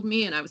startled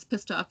me and I was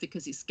pissed off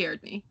because he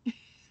scared me.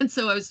 And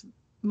so I was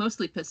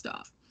mostly pissed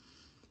off.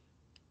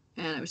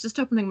 And I was just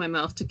opening my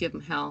mouth to give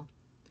him hell.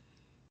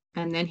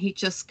 And then he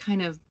just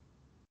kind of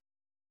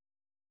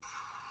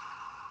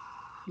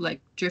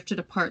like drifted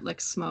apart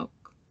like smoke,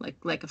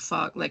 like a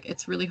fog. Like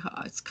it's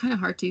kind of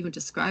hard to even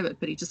describe it,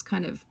 but he just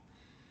kind of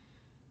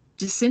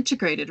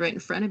disintegrated right in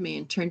front of me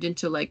and turned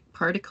into like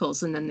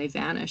particles, and then they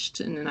vanished.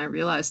 And then I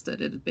realized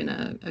that it had been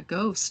a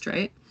ghost,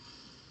 right?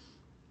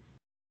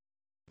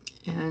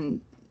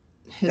 And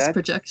his that's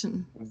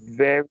projection,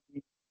 very,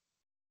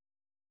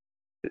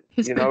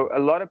 his a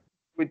lot of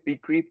people would be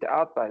creeped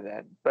out by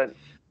that. But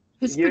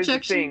his here's the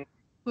projection. thing.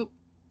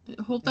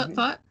 Oh, hold that Mhm.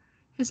 thought.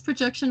 His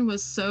projection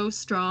was so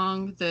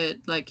strong that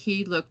like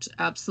he looked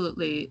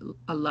absolutely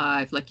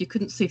alive. Like you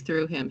couldn't see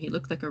through him. He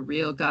looked like a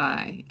real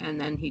guy, and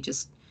then he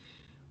just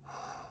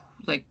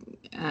like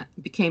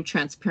became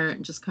transparent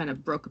and just kind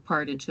of broke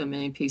apart into a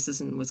million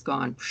pieces and was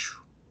gone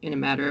in a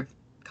matter of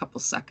a couple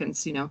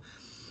seconds.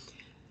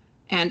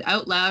 And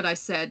out loud I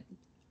said,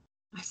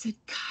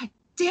 God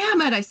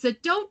damn it. I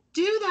said, don't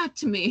do that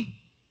to me.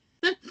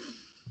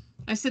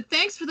 I said,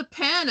 thanks for the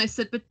pen. I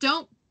said, but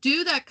don't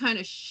do that kind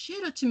of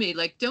shit to me.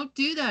 Like, don't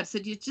do that. I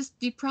said, you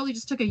probably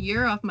just took a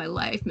year off my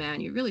life,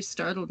 man. You really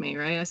startled me,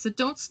 right? I said,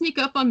 don't sneak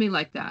up on me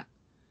like that.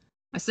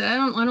 I said, I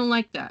don't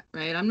like that,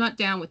 right? I'm not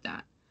down with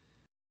that.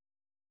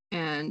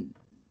 And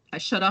I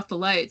shut off the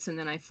lights, and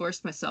then I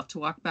forced myself to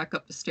walk back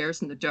up the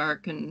stairs in the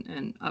dark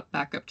and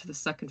back up to the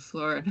second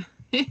floor. And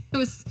it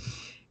was,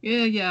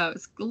 yeah, it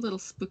was a little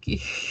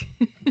spooky.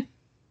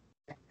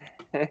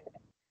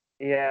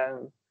 Yeah.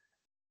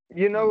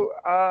 um,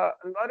 A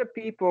lot of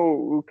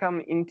people who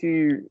come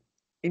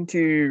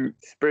into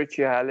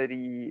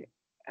spirituality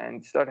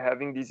and start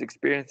having these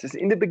experiences,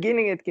 in the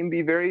beginning it can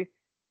be very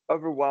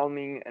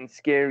overwhelming and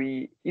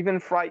scary, even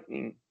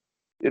frightening,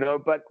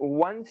 but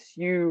once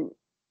you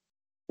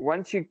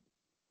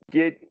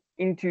get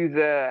into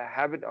the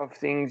habit of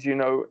things,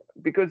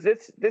 because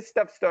this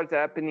stuff starts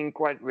happening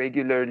quite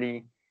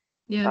regularly.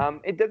 yeah,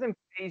 It doesn't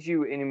phase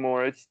you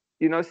anymore. It's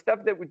stuff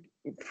that would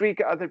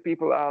freak other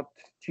people out.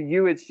 To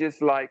you it's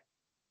just like,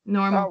 oh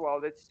normal.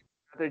 well,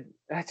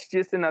 that's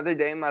just another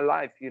day in my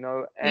life.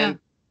 Yeah, And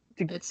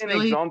to give it's you an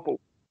really example.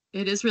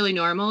 it is really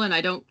normal. And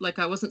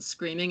I wasn't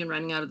screaming and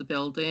running out of the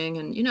building.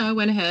 And I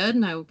went ahead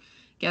and I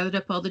gathered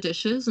up all the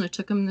dishes and I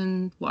took them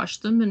and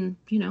washed them and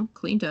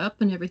cleaned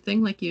up and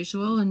everything like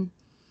usual, and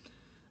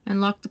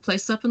locked the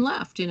place up and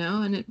left.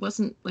 And it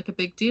wasn't like a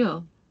big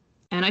deal.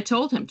 And I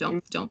told him,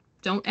 Mm,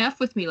 don't F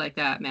with me like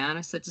that, man.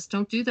 I said, just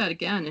don't do that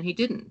again. And he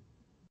didn't.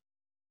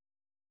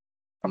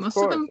 of Most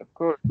of course, them of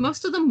course.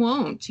 most of them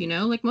won't,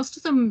 like most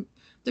of them,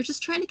 they're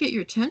just trying to get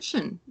your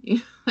attention.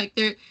 Like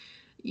they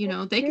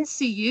can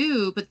see Yes.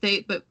 you,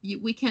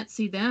 we can't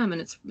see them.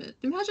 And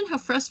imagine how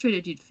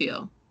frustrated you'd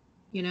feel,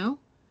 you know?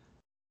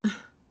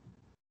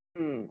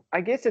 I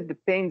guess it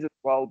depends as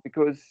well,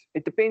 because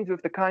it depends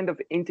with the kind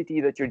of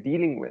entity that you're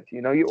dealing with.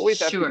 You always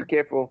have to be Sure,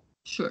 careful.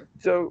 sure.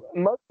 So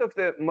most of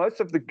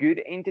the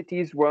good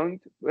entities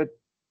won't, but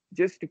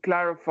just to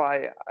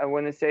clarify, I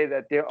want to say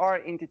that there are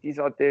entities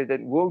out there that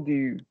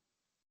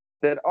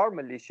are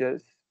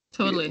malicious. You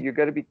Totally, you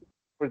got to be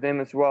for them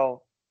as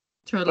well.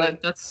 totally. But I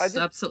That's just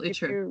absolutely give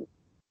true.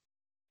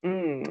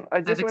 you, I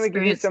I've just want to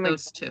give you experienced some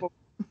those too. examples.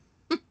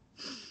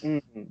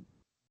 Mm,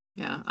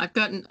 Yeah,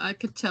 I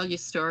could tell you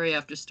story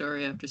after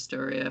story after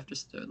story after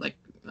story, like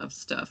of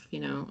stuff,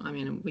 I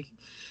mean, we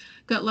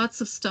got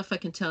lots of stuff I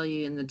can tell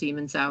you in the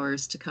demon's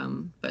hours to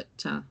come, but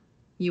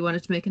you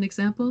wanted to make an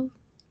example?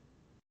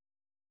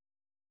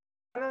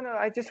 no,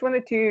 I just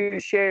wanted to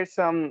share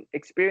some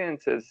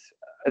experiences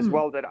as Hmm.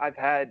 well that I've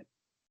had,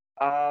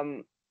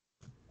 um,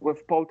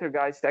 with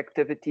poltergeist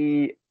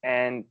activity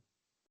and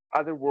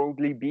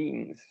otherworldly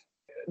beings.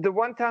 The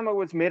one time I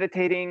was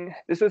meditating,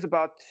 this was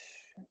about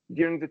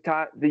during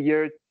the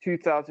year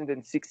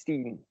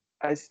 2016.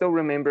 I still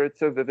remember it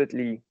so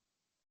vividly.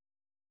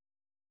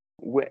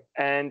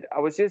 And I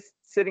was just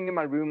sitting in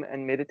my room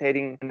and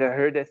meditating, and I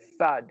heard a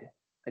thud.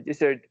 I just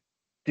heard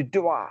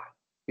dua,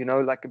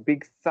 like a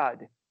big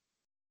thud.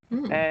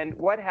 Mm. And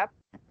what happened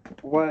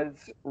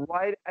was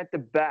right at the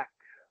back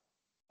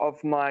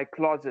of my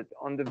closet,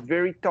 on the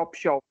very top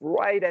shelf,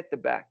 right at the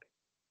back,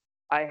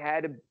 I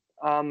had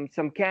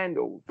some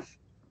candles,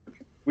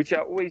 which I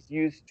always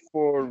used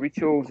for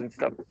rituals and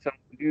stuff, some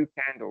blue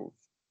candles.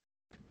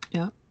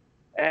 Yeah.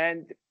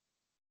 And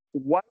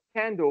one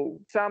candle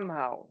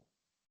somehow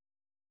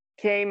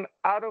came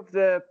out of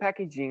the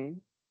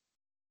packaging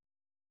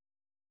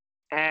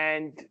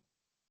and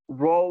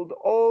rolled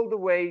all the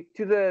way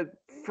to the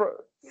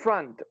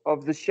front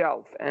of the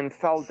shelf and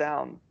fell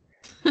down.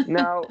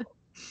 Now,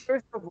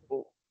 first of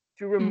all,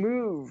 to Mm.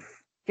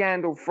 remove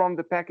candle from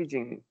the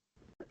packaging,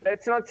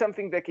 that's not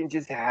something that can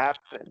just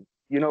happen.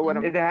 You know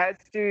what? It has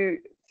to,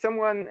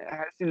 someone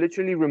has to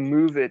literally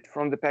remove it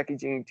from the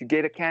packaging to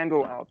get a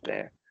candle out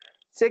there.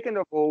 Second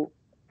of all,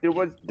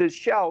 the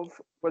shelf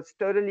was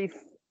totally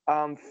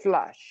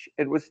flush.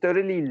 It was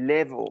totally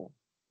level,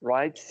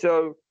 right?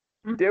 So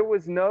Mm. there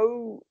was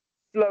no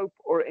slope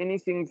or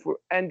anything for,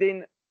 and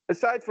then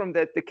aside from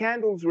that, the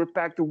candles were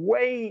packed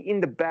way in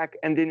the back,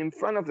 and then in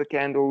front of the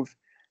candles,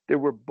 there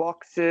were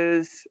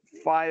boxes,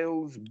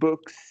 files,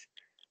 books.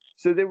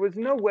 So there was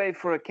no way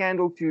for a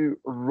candle to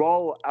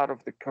roll out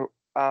of the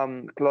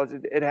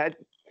closet. It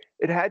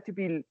had to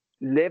be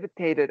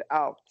levitated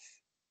out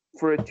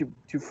for it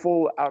to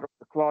fall out of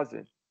the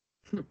closet.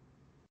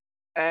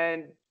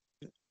 And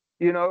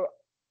you know,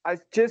 I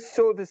just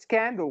saw this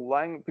candle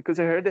lying because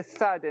I heard a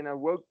thud and I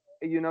woke.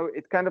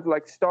 It kind of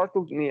like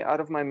startled me out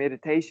of my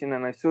meditation,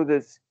 and I saw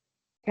this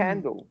Mm.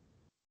 candle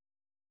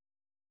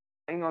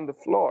lying on the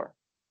floor,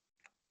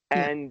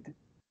 Yeah. and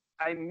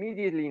I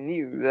immediately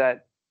knew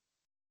that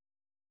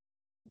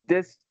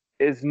this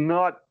is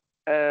not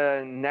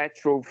a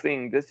natural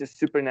thing. This is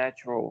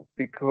supernatural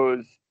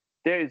because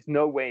there is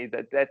no way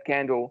that that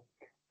candle.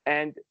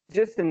 And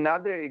just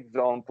another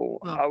example,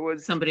 Well, I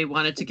was somebody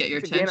wanted to get your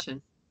once again,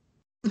 attention.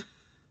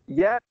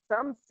 yeah,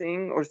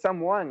 something or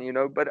someone,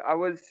 but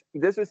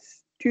this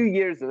was 2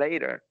 years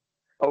later.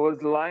 I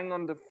was lying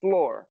on the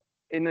floor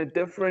in a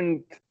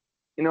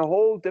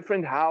whole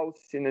different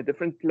house, in a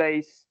different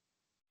place,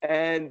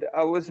 and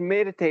I was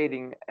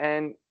meditating,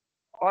 and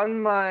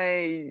on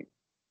my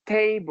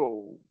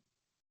table,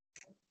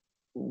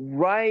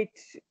 right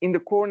in the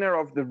corner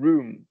of the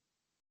room,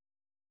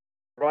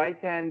 right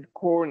hand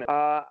corner,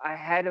 I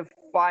had a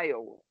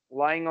file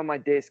lying on my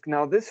desk.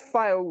 Now, this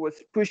file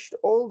was pushed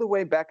all the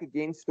way back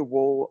against the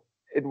wall.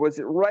 It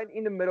was right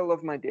in the middle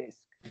of my desk.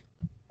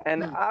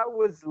 And Mm. I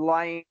was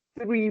lying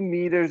 3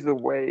 meters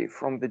away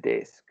from the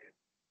desk.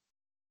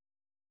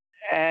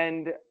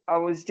 And I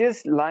was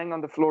just lying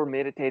on the floor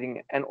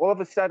meditating. And all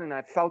of a sudden,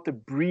 I felt a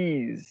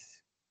breeze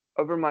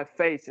over my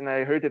face. And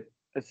I heard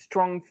a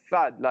strong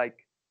thud, like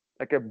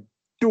a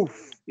doof,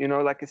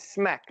 like a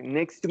smack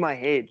next to my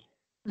head.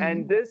 Mm.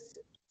 And this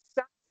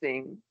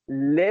something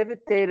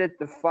levitated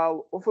the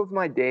file off of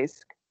my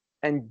desk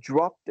and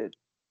dropped it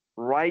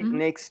right Mm.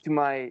 next to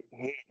my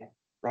head,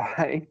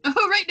 right?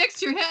 Oh, right next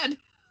to your head.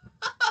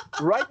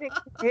 Right next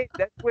to my head.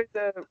 That's where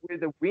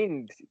the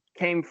wind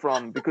came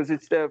from because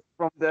it's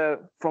from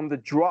the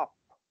drop,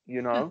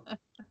 you know.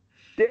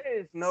 There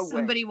is no way.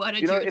 Somebody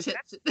wanted You know, your if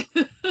attention.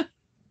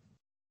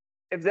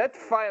 if that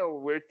file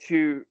were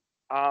to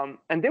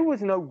and there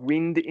was no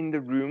wind in the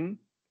room,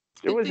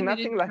 there Good was thing they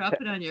nothing didn't like drop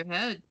that. it on your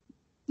head.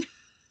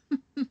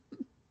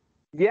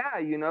 Yeah,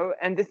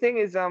 and the thing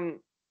is,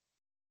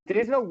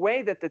 there's no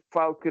way that the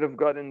file could have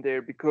gotten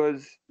there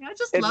because Yeah, I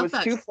just it love was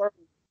that. too far.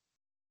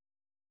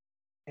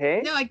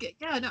 Hey? No, I get.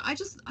 Yeah, no, I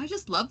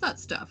just love that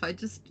stuff. I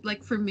just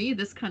like for me,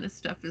 this kind of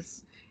stuff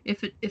is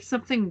if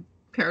something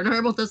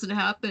paranormal doesn't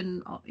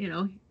happen,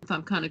 if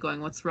I'm kind of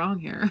going, what's wrong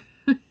here?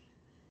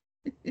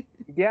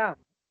 Yeah.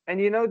 And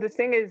the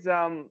thing is,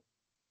 the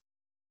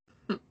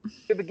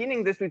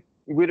beginning, this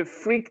would have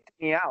freaked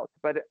me out.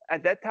 But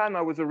at that time,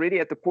 I was already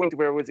at the point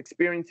where I was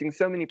experiencing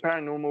so many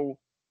paranormal,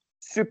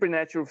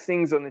 supernatural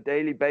things on a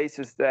daily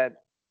basis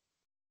that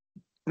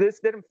this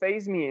didn't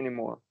phase me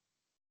anymore.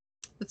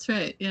 That's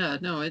right. Yeah,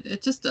 no,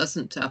 it just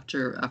doesn't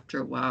after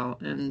a while,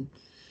 and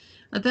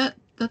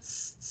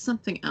that's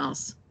something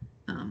else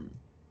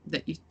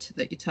that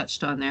you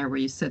touched on there, where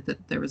you said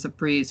that there was a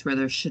breeze where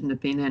there shouldn't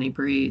have been any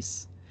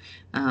breeze.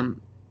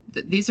 Um,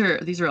 these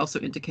are also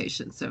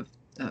indications of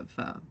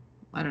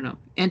I don't know,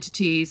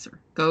 entities or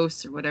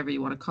ghosts or whatever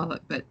you want to call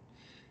it, but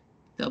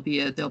there'll be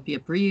a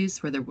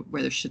breeze where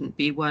there shouldn't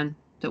be one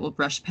that will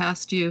brush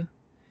past you.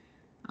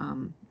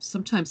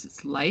 Sometimes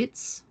it's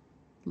lights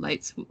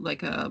like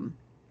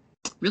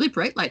really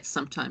bright lights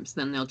sometimes.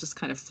 Then they'll just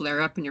kind of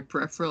flare up in your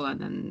peripheral and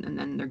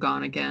then they're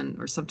gone again.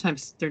 Or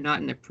sometimes they're not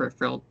in the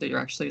peripheral, they're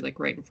actually like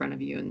right in front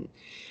of you. And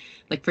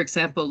like for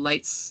example,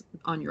 lights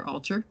on your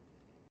altar.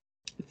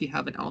 If you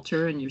have an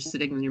altar and you're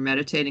sitting and you're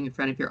meditating in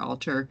front of your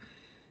altar,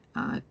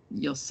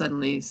 you'll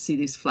suddenly see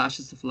these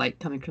flashes of light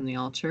coming from the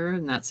altar,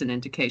 and that's an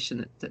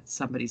indication that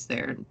somebody's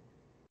there. And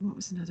what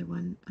was another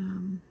one? Let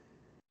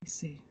me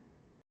see.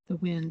 The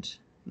wind,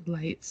 the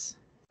lights.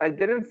 I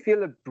didn't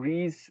feel a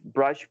breeze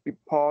brush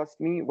past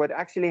me. What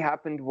actually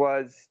happened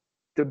was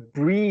the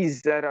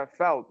breeze that I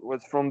felt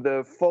was from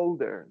the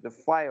folder, the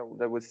file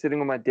that was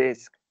sitting on my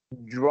desk,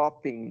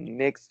 dropping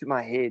next to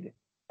my head.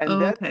 And Oh,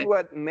 that's okay.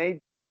 what made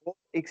the whole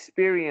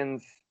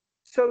experience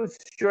so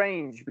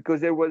strange,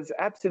 because there was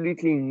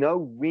absolutely no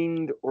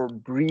wind or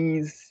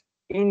breeze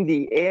in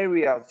the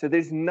area. So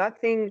there's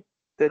nothing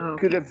that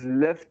could Okay. have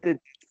lifted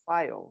the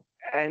file.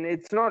 And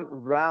it's not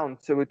round,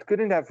 so it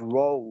couldn't have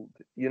rolled.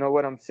 You know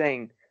what I'm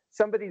saying?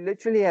 Somebody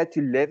literally had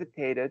to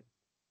levitate it,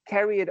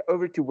 carry it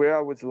over to where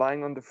I was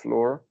lying on the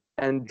floor,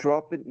 and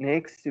drop it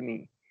next to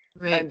me.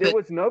 Right. And there But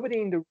was nobody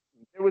in the room.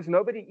 There was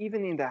nobody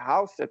even in the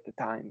house at the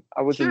time.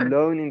 I was sure.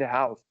 alone in the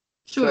house.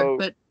 Sure, So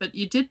but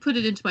you did put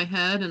it into my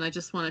head, and I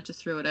just wanted to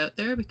throw it out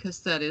there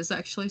because that is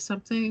actually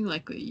something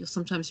like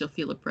sometimes you'll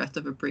feel a breath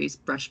of a breeze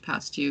brush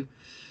past you.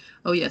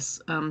 Oh yes,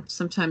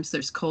 sometimes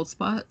there's cold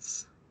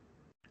spots,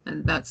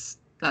 and that's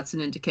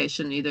an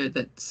indication either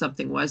that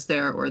something was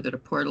there or that a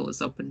portal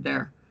is open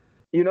there.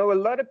 a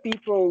lot of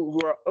people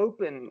who are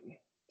open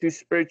to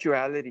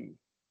spirituality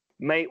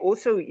may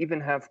also even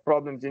have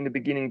problems in the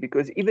beginning,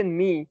 because even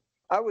me,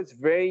 I was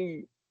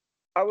very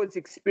I was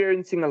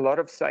experiencing a lot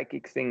of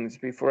psychic things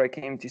before I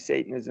came to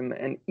Satanism.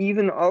 And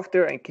even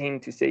after I came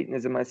to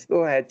Satanism, I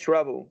still had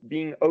trouble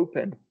being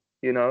open,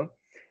 you know?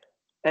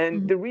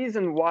 And Mhm. the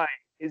reason why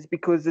is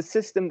because the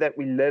system that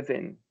we live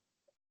in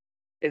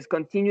is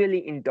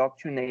continually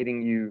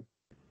indoctrinating you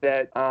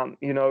that,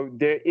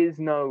 there is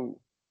no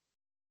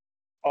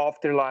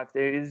afterlife,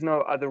 there is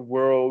no other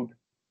world.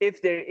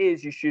 If there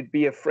is, you should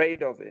be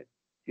afraid of it.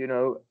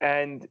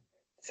 And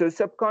so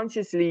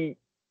subconsciously,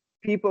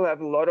 people have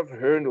a lot of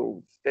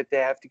hurdles that they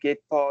have to get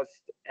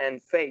past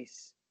and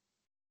face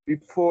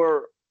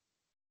before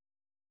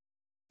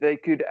they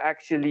could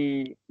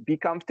actually be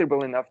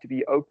comfortable enough to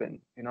be open.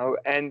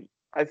 And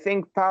I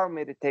think power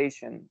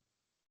meditation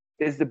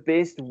is the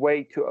best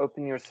way to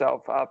open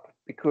yourself up,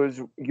 because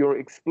you're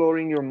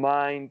exploring your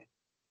mind.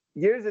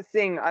 Here's the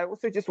thing, I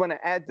also just want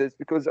to add this,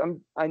 because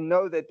I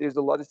know that there's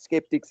a lot of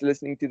skeptics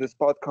listening to this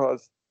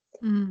podcast,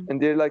 Mm,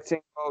 and they're like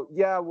saying, oh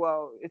yeah,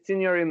 well, it's in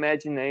your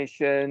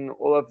imagination,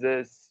 all of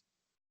this.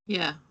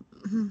 yeah.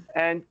 Mhm.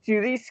 And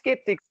to these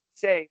skeptics,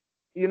 say,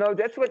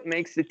 that's what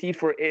makes the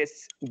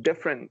T4S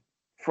different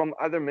from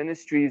other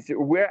ministries.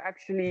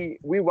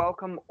 We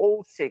welcome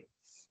all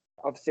sects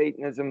of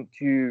Satanism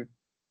to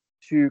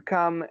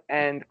come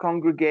and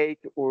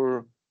congregate,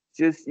 or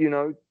just,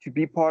 to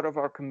be part of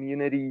our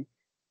community.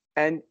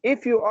 And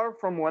if you are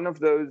from one of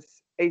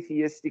those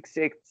atheistic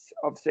sects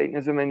of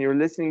Satanism and you're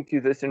listening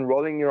to this and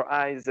rolling your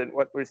eyes at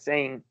what we're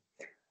saying,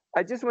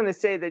 I just want to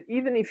say that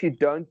even if you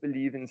don't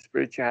believe in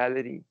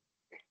spirituality,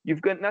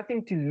 you've got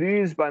nothing to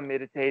lose by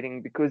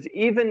meditating, because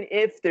even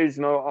if there's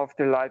no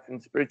afterlife in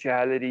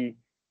spirituality,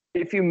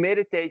 if you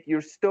meditate,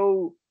 you're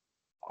still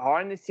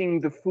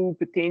harnessing the full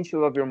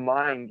potential of your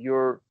mind.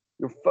 You're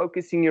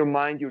focusing your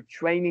mind, you're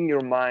training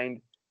your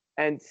mind.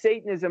 And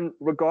Satanism,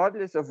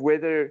 regardless of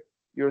whether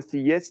you're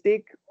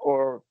theistic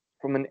or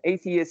from an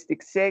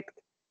atheistic sect,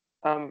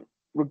 um,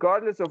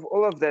 regardless of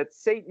all of that,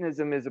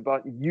 Satanism is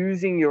about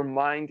using your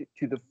mind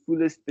to the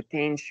fullest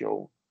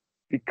potential,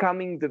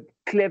 becoming the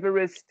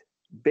cleverest,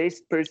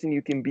 best person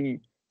you can be.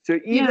 So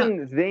Yeah,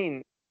 even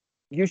then,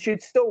 you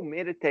should still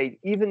meditate,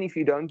 even if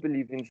you don't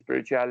believe in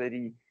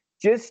spirituality,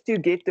 just to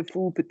get the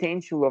full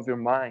potential of your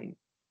mind.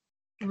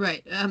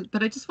 right.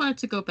 But I just wanted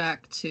to go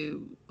back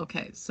to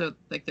okay, so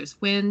like there's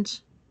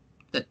wind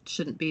that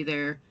shouldn't be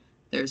there.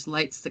 There's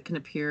lights that can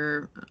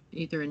appear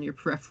either in your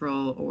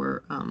peripheral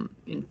or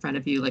in front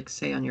of you, like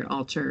say on your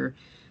altar.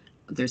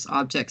 There's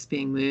objects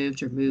being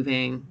moved or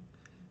moving.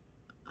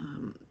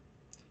 Um,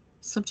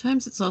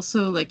 Sometimes it's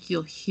also like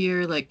you'll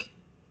hear like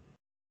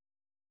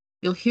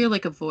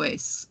a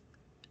voice.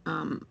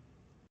 Um,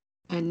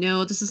 and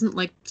no, this isn't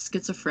like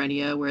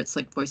schizophrenia where it's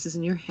like voices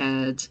in your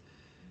head.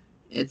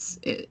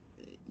 It.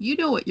 You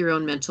know what your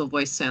own mental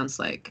voice sounds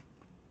like.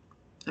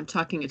 I'm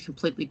talking a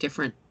completely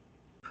different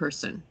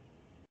person.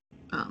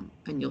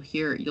 And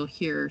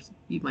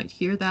you might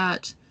hear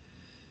that.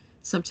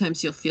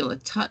 Sometimes you'll feel a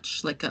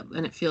touch,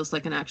 and it feels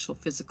like an actual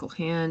physical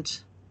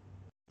hand.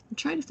 I'm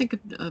trying to think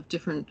of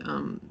different.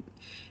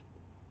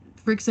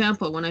 For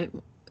example, when I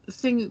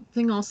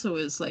thing also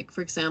is like,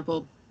 for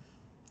example,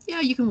 yeah,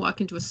 you can walk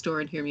into a store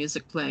and hear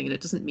music playing, and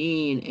it doesn't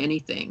mean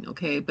anything,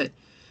 okay? But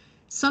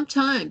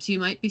sometimes you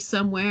might be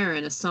somewhere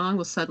and a song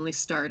will suddenly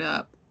start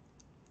up,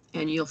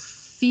 and you'll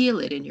feel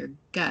it in your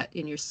gut,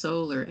 in your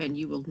soul, and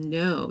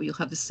you'll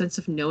have the sense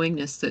of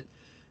knowingness that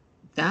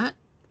that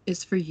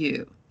is for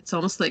you. It's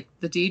almost like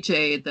the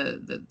DJ,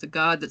 the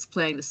god that's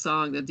playing the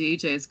song, the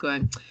DJ is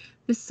going,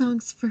 this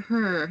song's for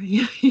her.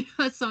 Yeah,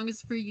 that song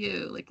is for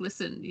you. Like,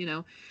 listen.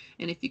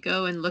 And if you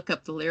go and look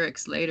up the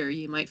lyrics later,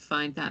 you might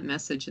find that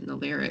message in the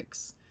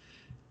lyrics.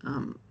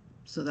 Um,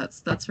 so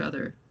that's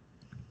rather,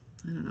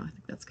 I don't know, I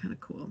think that's kind of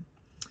cool.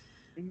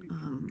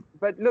 Um,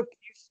 But look,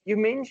 you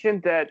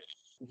mentioned that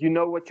you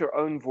know what your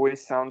own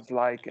voice sounds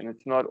like, and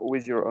it's not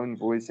always your own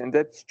voice. And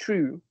that's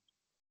true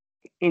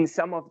in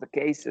some of the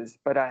cases.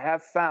 But I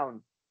have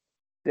found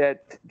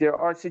that there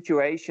are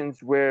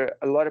situations where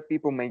a lot of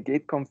people may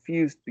get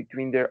confused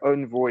between their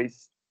own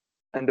voice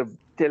and the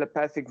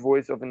telepathic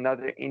voice of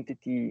another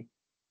entity.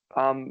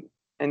 Um,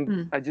 and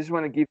Mm. I just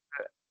want to give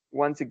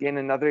once again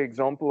another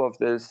example of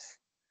this.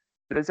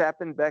 This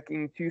happened back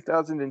in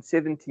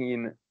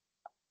 2017.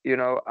 You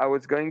know, I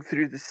was going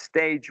through the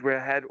stage where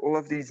I had all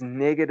of these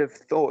negative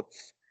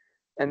thoughts,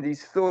 and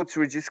these thoughts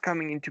were just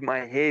coming into my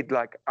head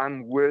like,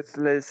 I'm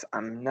worthless,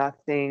 I'm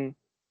nothing,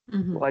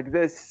 Mm-hmm. like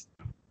this.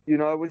 You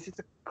know, it was just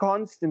a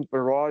constant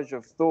barrage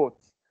of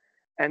thoughts.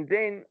 And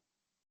then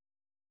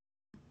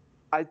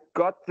I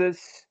got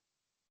this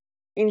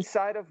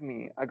inside of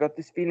me, I got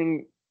this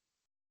feeling,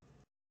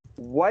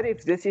 what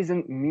if this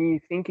isn't me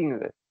thinking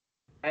this?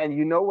 And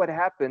you know what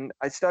happened?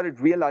 I started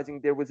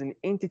realizing there was an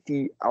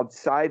entity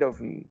outside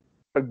of me,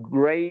 a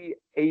gray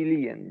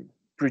alien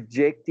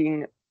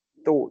projecting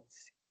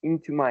thoughts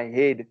into my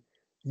head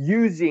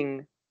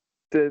using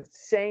the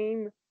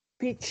same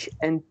pitch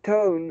and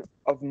tone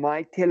of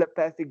my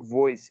telepathic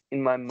voice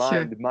in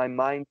Sure. my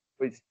mind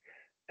voice.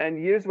 And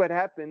here's what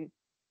happened.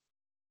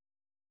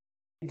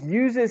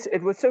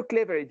 It was so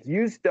clever, it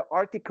used the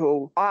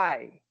article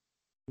I,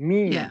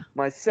 me, Yeah.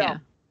 myself, Yeah.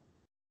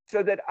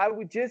 so that I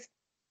would just,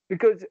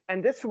 because,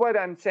 and that's what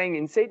I'm saying,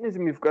 in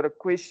Satanism, you've got to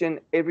question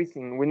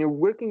everything. When you're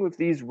working with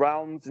these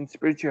realms and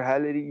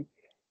spirituality,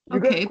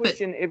 you've got to Okay,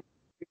 question everything.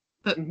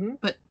 but Mhm.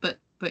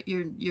 but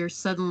your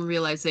sudden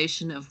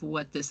realization of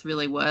what this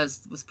really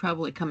was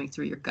probably coming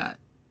through your gut.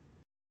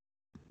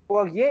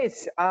 Well,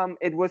 yes,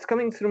 it was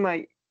coming through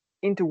my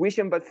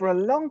intuition, but for a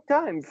long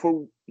time,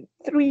 for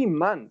 3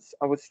 months,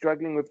 I was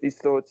struggling with these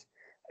thoughts.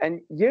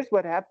 And here's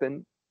what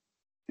happened.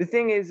 The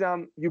thing is,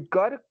 you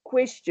gotta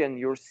question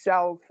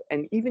yourself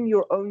and even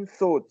your own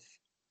thoughts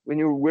when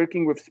you're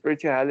working with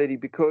spirituality,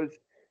 because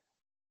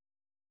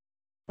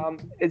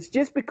it's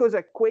just because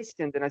I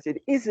questioned and I said,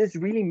 "Is this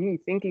really me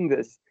thinking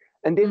this?"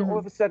 And then all Mm-hmm.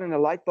 of a sudden, a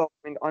light bulb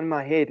went on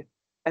my head.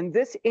 And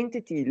this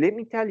entity, let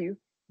me tell you,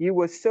 he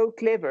was so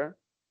clever,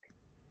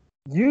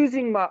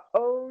 using my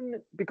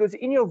own, because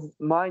in your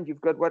mind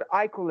you've got what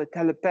I call a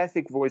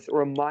telepathic voice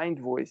or a mind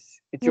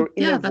voice. It's Well, your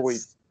inner yeah,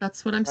 voice,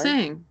 that's what I'm right?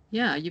 saying.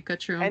 Yeah, you've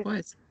got your own And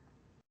voice.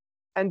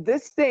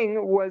 this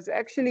thing was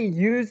actually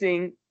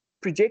using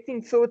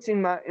projecting thoughts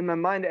in my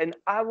mind, and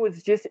I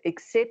was just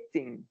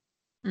accepting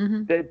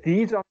Mm-hmm. that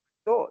these are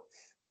my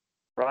thoughts,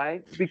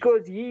 right?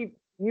 Because he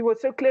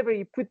was so clever,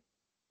 he put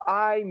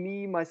I,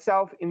 me,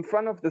 myself in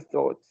front of the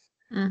thoughts,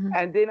 Mm-hmm.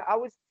 and then I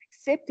was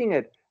accepting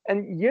it.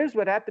 And here's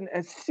what happened: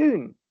 as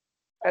soon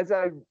as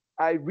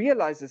I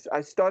realized this,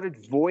 I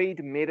started void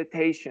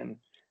meditation.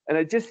 And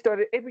I just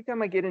started, every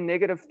time I get a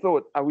negative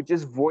thought, I would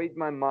just void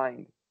my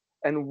mind.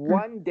 And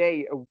one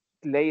day, a week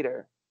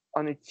later,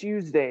 on a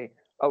Tuesday,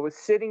 I was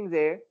sitting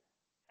there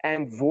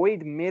and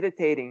void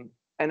meditating,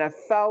 and I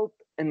felt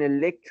an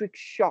electric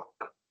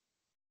shock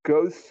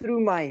go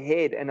through my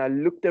head. And I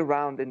looked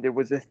around, and there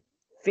was a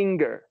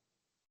finger,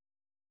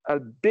 a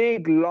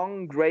big,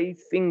 long gray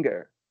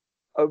finger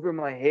over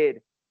my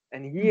head.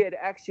 And he had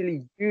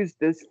actually used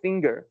this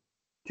finger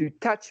to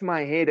touch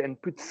my head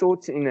and put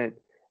thoughts in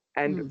it.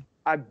 And Mm-hmm.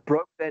 I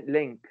broke that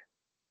link.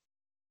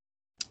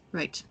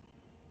 Right.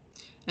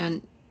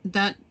 And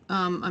that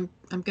I'm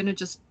gonna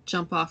just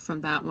jump off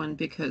from that one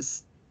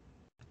because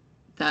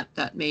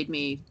that made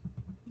me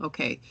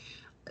okay.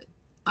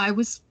 I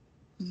was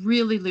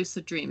really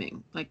lucid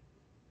dreaming, like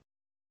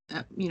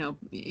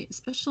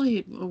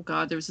especially, oh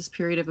God, there was this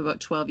period of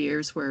about 12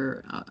 years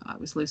where I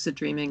was lucid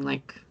dreaming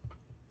like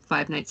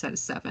 5 nights out of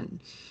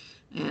 7,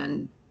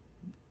 and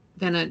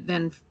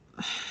then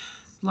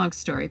long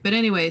story, but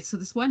anyway, so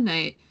this one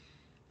night,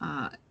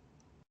 uh,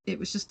 it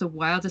was just the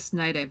wildest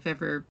night I've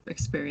ever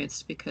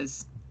experienced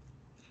because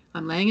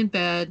I'm laying in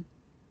bed,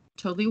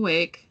 totally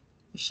awake.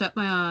 I shut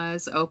my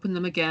eyes, open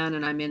them again,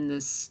 and I'm in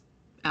this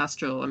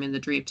astral. I'm in the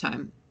dream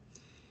time,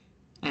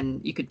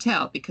 and you could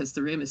tell because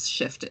the room is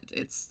shifted.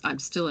 I'm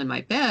still in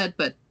my bed,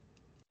 but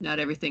not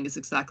everything is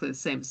exactly the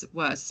same as it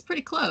was. It's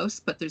pretty close,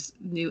 but there's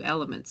new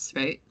elements,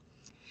 right?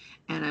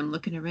 And I'm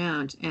looking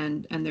around,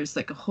 and there's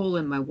like a hole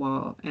in my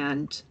wall,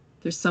 and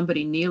there's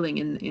somebody kneeling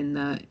in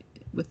the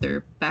with their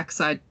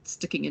backside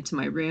sticking into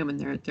my room, and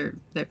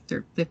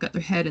they've got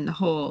their head in the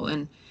hole,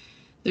 and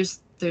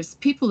there's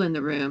people in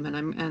the room, and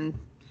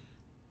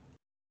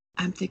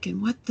I'm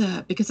thinking, what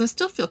the? Because I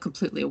still feel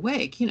completely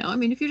awake. I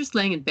mean, if you're just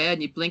laying in bed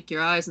and you blink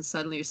your eyes and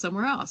suddenly you're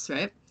somewhere else,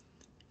 right?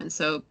 And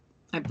so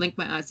I blink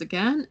my eyes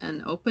again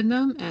and open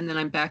them, and then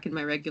I'm back in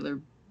my regular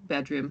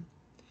bedroom.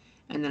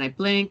 And then I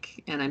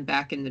blink and I'm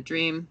back in the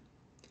dream.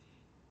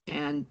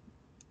 And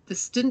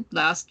this didn't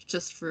last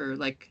just for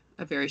like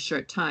a very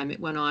short time. It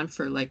went on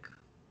for like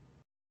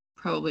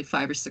probably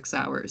 5 or 6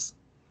 hours.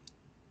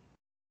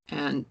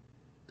 And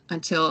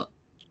until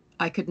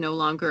I could no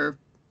longer,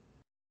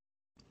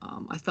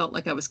 I felt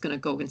like I was going to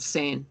go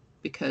insane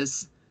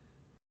because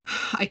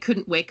I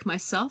couldn't wake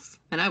myself.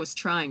 And I was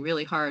trying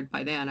really hard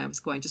by then. I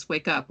was going, just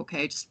wake up,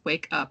 okay? Just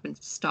wake up and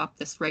stop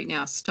this right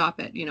now. Stop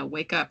it.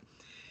 Wake up.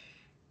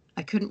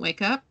 I couldn't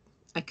wake up.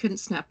 I couldn't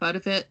snap out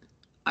of it.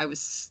 I was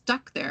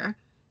stuck there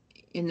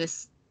in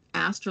this.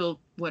 astral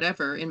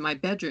whatever in my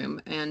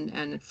bedroom,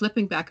 and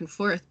flipping back and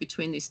forth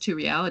between these two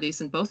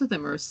realities, and both of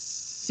them are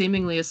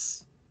seemingly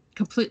as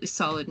completely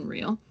solid and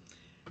real.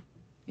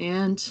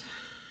 And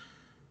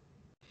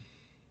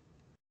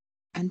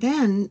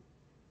then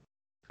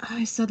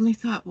I suddenly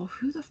thought, well,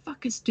 who the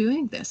fuck is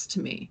doing this to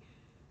me?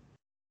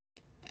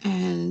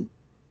 And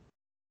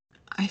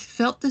I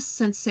felt this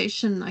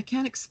sensation, I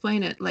can't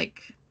explain it,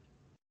 like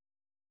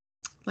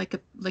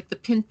the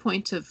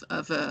pinpoint of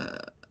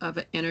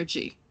an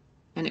energy.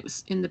 And it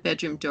was in the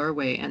bedroom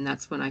doorway, and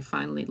that's when I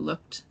finally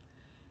looked,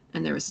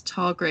 and there was a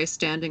tall gray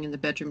standing in the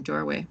bedroom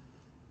doorway.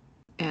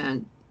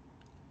 And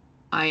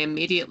I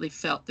immediately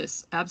felt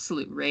this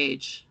absolute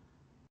rage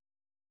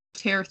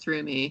tear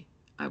through me.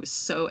 I was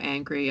so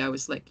angry. I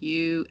was like,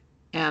 you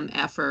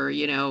MFer,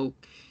 you know,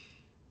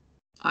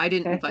 I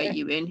didn't invite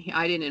you in.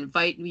 I didn't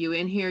invite you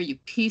in here, you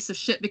piece of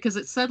shit. Because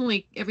it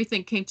suddenly,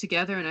 everything came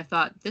together, and I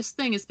thought, this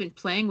thing has been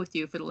playing with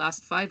you for the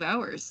last 5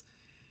 hours,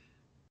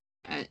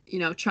 and you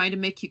know, trying to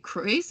make you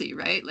crazy,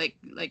 right? Like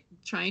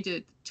trying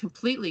to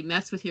completely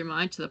mess with your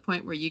mind to the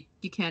point where you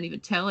can't even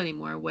tell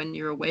anymore when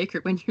you're awake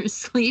or when you're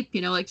asleep.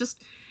 You know, like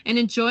just and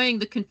enjoying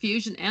the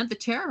confusion and the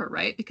terror,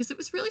 right? Because it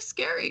was really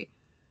scary.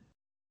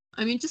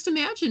 I mean, just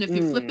imagine if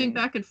you're flipping Mm.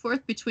 back and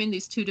forth between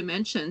these two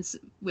dimensions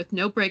with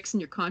no breaks in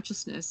your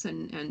consciousness,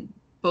 and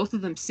both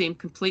of them seem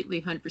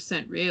completely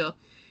 100% real.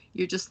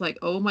 You're just like,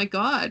 oh my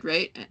God,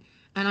 right?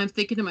 And I'm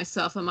thinking to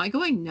myself, am I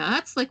going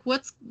nuts? Like,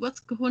 what's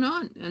going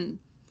on?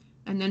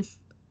 And then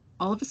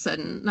all of a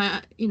sudden,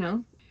 you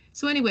know.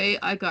 So anyway,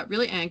 I got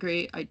really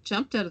angry. I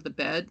jumped out of the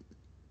bed,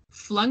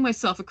 flung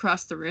myself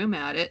across the room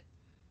at it,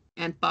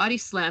 and body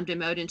slammed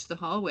him out into the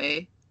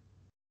hallway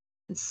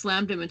and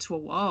slammed him into a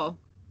wall.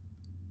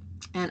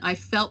 And I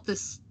felt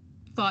this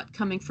thought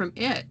coming from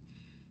it.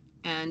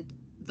 And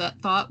that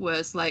thought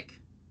was like,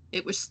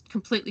 it was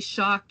completely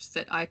shocked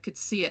that I could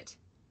see it.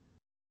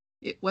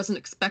 It wasn't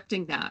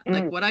expecting that.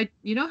 Like Mm. what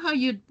you know how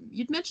you'd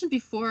mentioned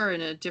before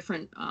in a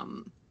different, I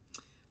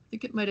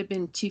think it might have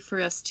been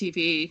T4S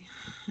TV,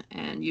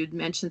 and you'd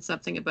mentioned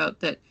something about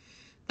that.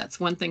 That's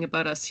one thing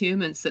about us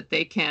humans that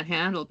they can't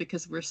handle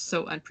because we're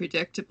so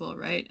unpredictable,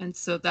 right? And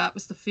so that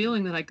was the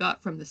feeling that I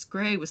got from this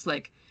gray, was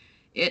like,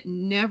 it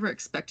never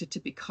expected to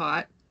be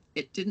caught.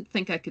 It didn't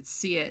think I could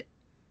see it,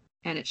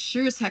 and it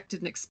sure as heck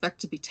didn't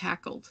expect to be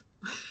tackled,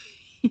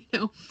 you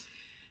know.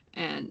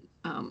 And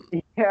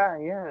Yeah,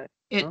 yeah.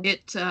 Huh?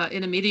 it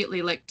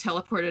immediately like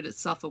teleported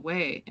itself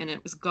away, and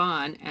it was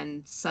gone.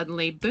 And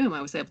suddenly, boom!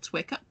 I was able to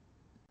wake up,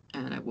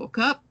 and I woke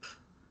up,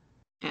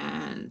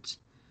 and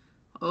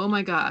oh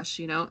my gosh,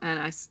 you know. And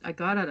I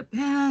got out of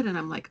bed, and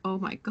I'm like, oh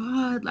my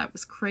God, that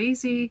was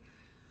crazy,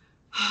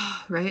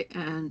 right?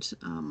 And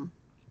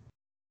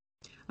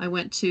I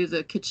went to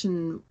the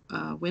kitchen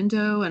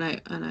window, and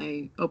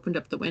I opened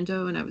up the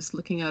window, and I was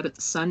looking out at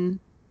the sun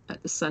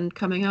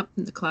coming up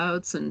in the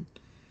clouds, and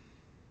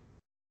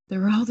there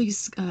were all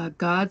these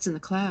gods in the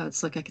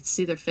clouds, like I could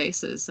see their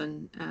faces,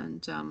 and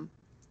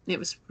it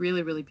was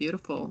really really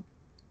beautiful,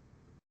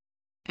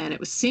 and it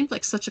was seemed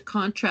like such a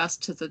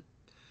contrast to the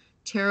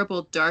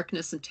terrible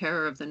darkness and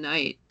terror of the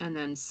night, and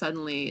then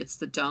suddenly it's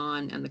the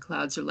dawn, and the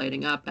clouds are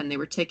lighting up, and they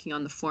were taking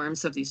on the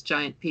forms of these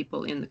giant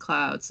people in the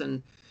clouds,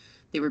 and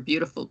they were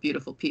beautiful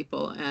beautiful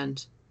people,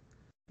 and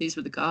these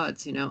were the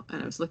gods, you know.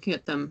 And I was looking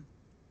at them,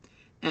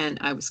 and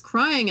I was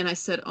crying, and I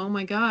said, oh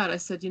my God, I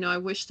said, you know, I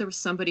wish there was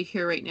somebody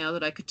here right now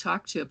that I could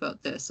talk to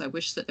about this. I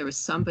wish that there was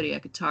somebody I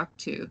could talk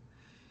to.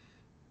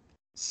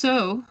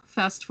 So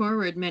fast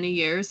forward many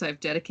years, I've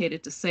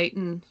dedicated to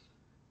Satan,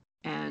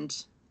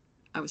 and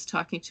I was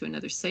talking to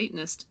another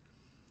Satanist,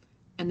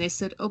 and they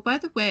said, oh, by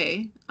the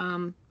way,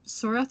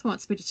 Sorath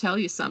wants me to tell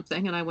you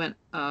something. And I went,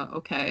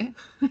 okay.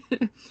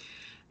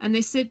 And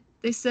they said,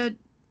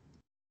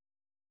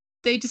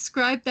 they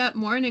described that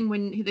morning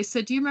when they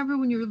said, do you remember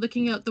when you were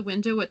looking out the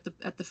window at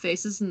the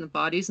faces and the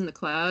bodies in the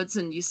clouds,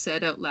 and you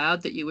said out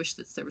loud that you wished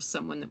that there was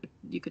someone that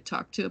you could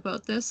talk to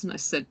about this? And I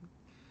said,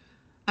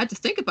 I had to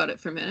think about it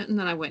for a minute, and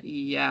then I went,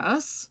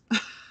 yes.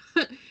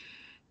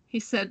 he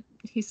said,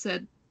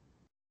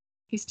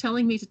 he's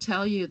telling me to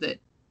tell you that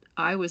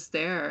I was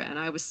there, and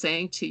I was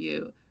saying to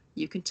you,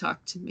 you can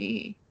talk to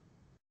me.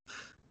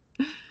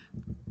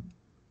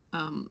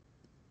 Um,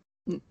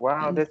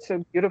 Wow, and that's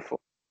so beautiful.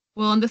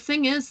 well, and the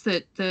thing is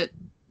that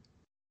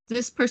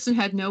this person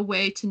had no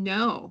way to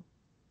know,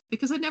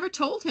 because I'd never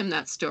told him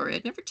that story.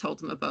 I'd never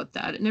told him about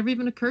that. It never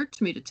even occurred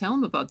to me to tell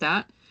him about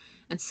that.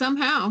 And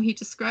somehow he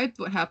described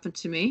what happened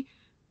to me,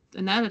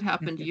 and that had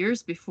happened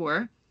years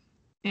before.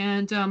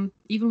 And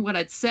even what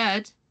I'd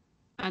said,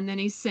 and then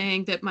he's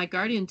saying that my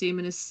guardian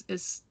demon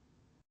is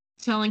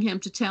telling him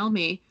to tell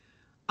me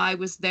I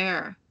was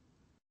there,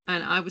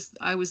 and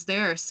I was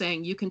there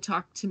saying you can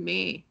talk to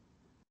me.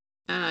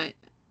 And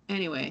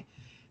anyway,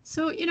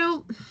 so you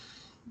know,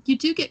 you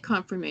do get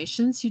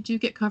confirmations. You do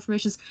get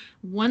confirmations.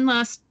 One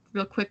last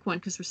real quick one,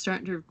 because we're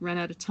starting to run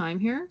out of time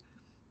here.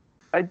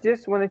 I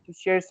just wanted to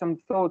share some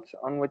thoughts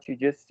on what you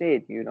just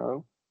said, you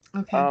know,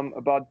 Okay.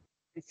 about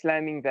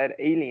slamming that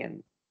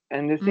alien.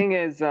 And the Mm, thing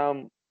is,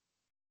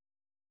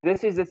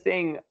 this is the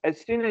thing.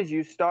 As soon as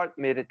you start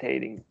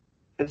meditating,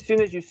 as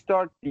soon as you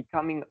start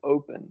becoming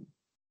open,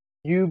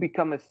 you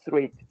become a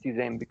threat to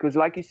them, because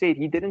like you said,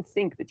 he didn't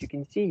think that you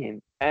can see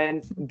him.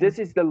 And this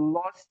is the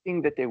last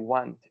thing that they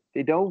want.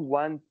 They don't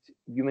want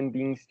human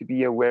beings to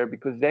be aware,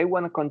 because they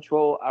want to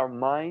control our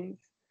minds.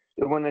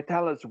 They want to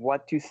tell us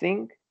what to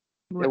think.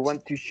 They What?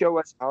 want to show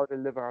us how to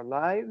live our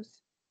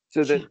lives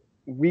so that Yeah,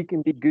 we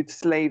can be good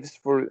slaves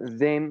for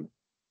them.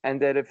 And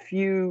that a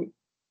few,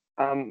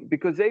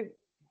 because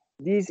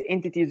these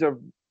entities are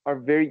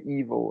very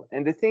evil.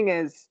 And the thing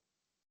is,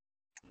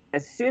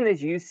 as soon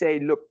as you say,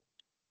 look,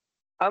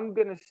 I'm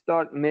going to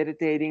start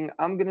meditating,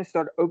 I'm going to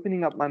start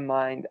opening up my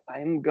mind,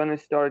 I'm going to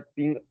start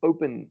being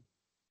open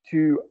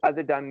to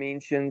other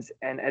dimensions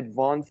and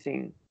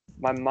advancing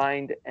my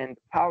mind and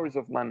powers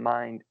of my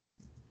mind.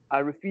 I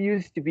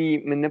refuse to be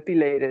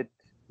manipulated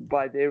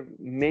by their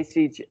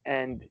message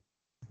and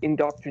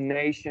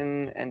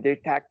indoctrination and their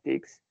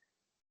tactics.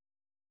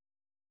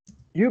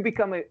 You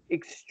become an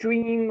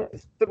extreme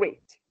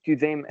threat to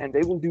them, and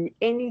they will do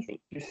anything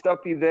to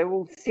stop you. They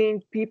will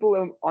send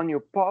people on your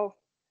path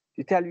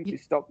to tell you you,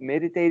 to stop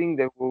meditating.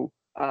 They will,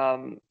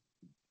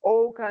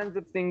 all kinds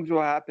of things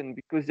will happen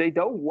because they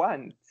don't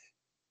want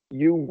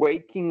you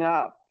waking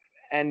up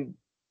and,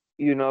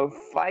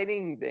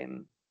 fighting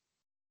them.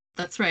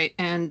 that's right.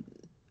 And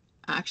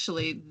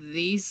actually,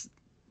 these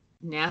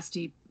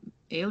nasty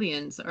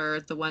aliens are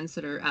the ones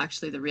that are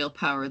actually the real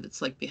power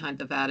that's like behind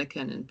the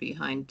Vatican and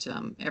behind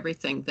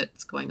everything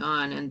that's going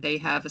on. And they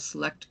have a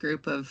select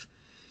group of,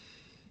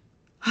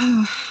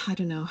 oh, I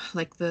don't know,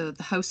 like the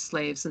house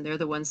slaves, and they're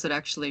the ones that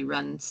actually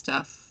run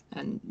stuff.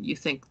 And you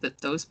think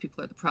that those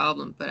people are the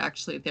problem, but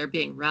actually they're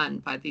being run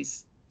by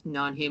these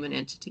non-human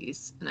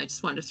entities. And I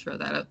just wanted to throw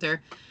that out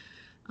there.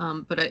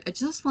 But I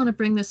just want to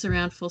bring this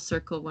around full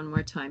circle one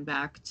more time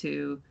back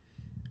to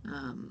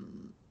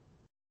um,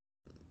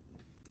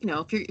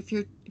 if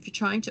you're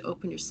trying to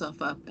open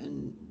yourself up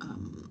and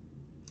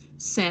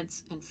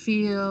sense and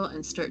feel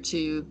and start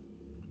to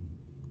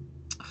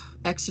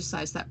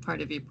exercise that part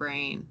of your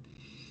brain,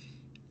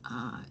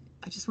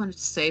 I just wanted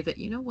to say that,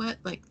 you know what,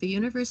 like the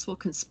universe will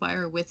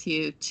conspire with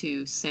you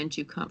to send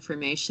you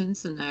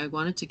confirmations, and I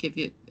wanted to give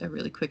you a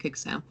really quick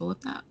example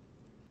of that.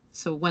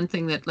 So one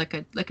thing that, like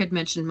I'd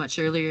mentioned much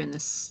earlier in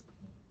this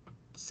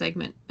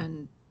segment,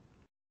 and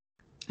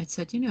I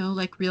said,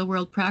 like real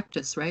world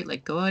practice, right?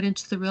 Like go out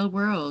into the real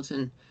world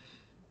and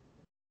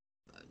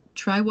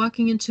try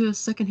walking into a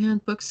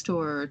secondhand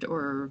bookstore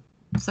or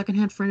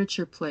secondhand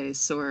furniture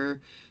place,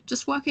 or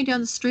just walking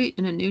down the street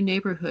in a new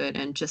neighborhood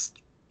and just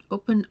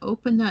open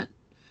that,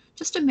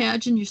 just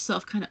imagine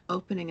yourself kind of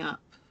opening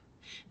up,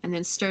 and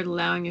then start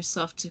allowing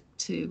yourself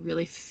to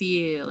really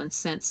feel and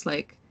sense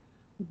like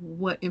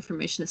what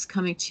information is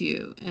coming to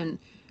you. And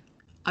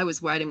I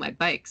was riding my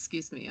bike,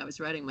 excuse me, I was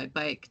riding my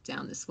bike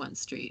down this one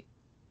street,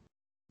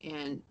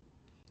 and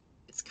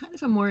it's kind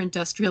of a more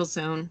industrial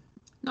zone,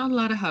 not a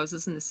lot of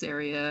houses in this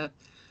area,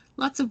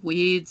 lots of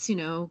weeds,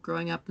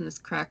 growing up in the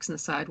cracks in the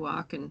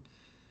sidewalk. And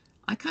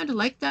I kind of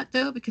liked that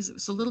though, because it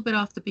was a little bit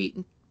off the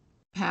beaten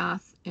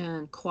path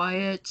and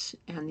quiet.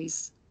 And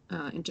these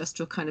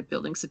industrial kind of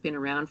buildings have been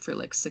around for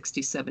like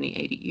 60, 70,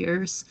 80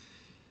 years.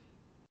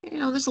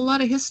 There's a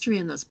lot of history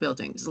in those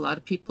buildings, a lot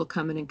of people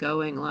coming and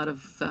going, a lot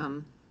of,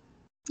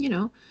 you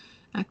know,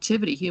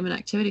 activity, human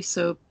activity.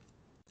 So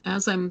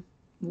as I'm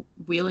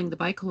wheeling the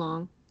bike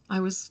along, I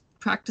was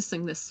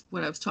practicing this,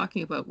 what I was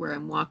talking about, where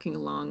I'm walking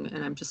along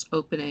and I'm just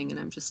opening and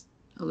I'm just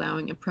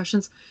allowing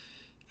impressions.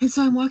 And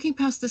so I'm walking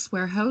past this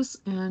warehouse,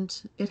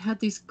 and it had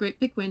these great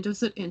big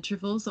windows at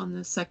intervals on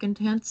the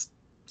second-hand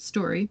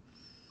story.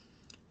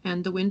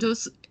 And the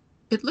windows,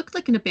 it looked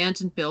like an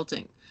abandoned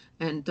building.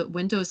 And the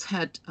windows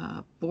had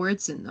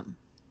boards in them,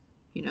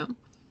 you know,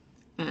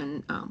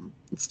 and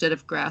instead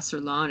of grass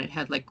or lawn, it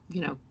had like,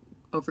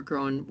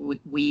 overgrown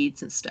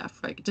weeds and stuff.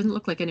 Right? It didn't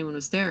look like anyone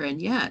was there.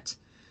 And yet,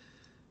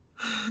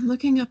 I'm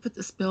looking up at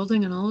this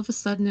building, and all of a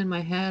sudden in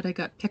my head, I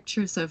got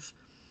pictures of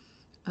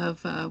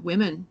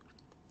women,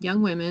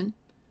 young women,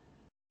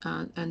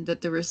 and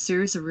that there were a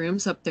series of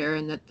rooms up there,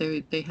 and that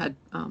they had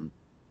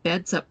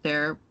beds up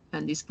there,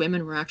 and these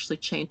women were actually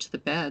chained to the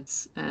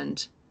beds,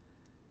 and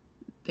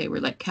they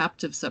were like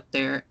captives up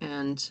there,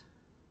 and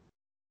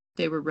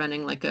they were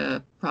running like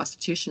a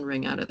prostitution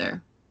ring out of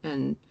there,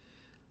 and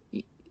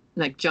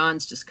like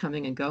John's just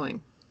coming and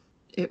going.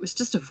 It was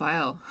just a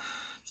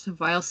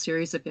vile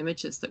series of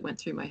images that went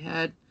through my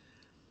head.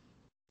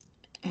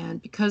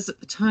 And because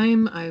at the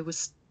time I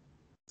was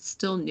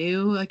still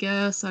new, I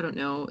guess, I don't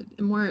know,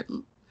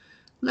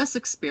 less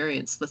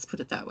experienced, let's put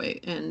it that way.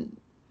 And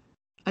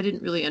I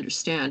didn't really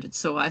understand. And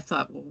so I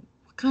thought, well,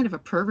 what kind of a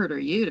pervert are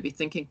you to be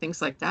thinking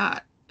things like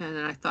that? And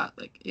then I thought,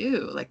 like,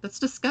 ew, like that's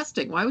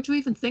disgusting. Why would you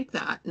even think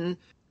that? And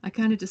I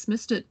kind of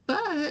dismissed it.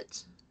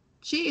 But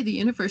gee, the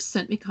universe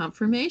sent me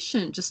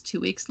confirmation. Just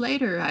 2 weeks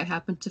later, I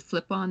happened to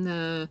flip on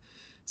the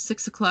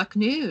 6 o'clock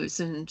news,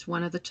 and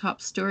one of the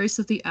top stories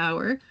of the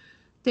hour,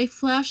 they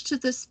flashed to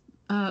this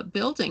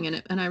building,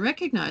 and I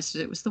recognized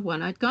it. It was the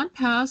one I'd gone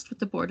past with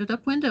the boarded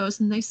up windows,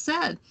 and they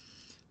said,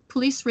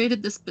 police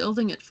raided this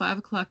building at 5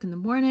 o'clock in the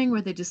morning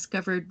where they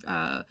discovered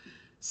a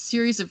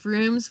series of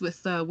rooms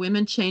with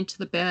women chained to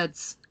the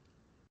beds,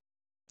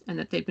 and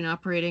that they'd been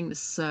operating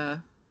this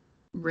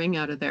ring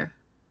out of there.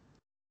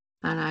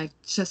 And I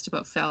just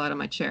about fell out of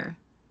my chair.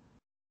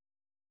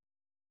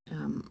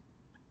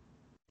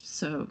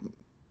 So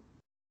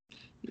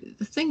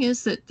the thing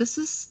is that this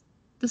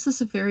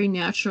is a very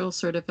natural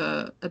sort of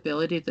a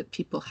ability that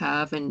people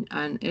have, and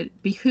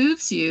it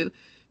behooves you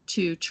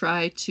to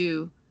try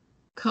to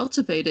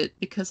cultivate it,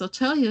 because I'll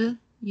tell you,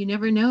 you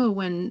never know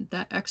when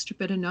that extra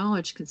bit of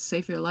knowledge can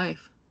save your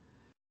life.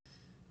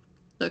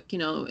 Look,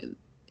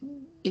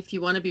 if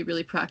you want to be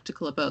really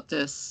practical about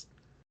this,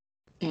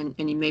 and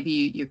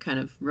you're kind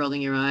of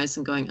rolling your eyes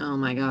and going, oh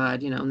my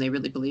God, and they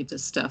really believe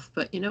this stuff.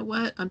 But you know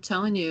what? I'm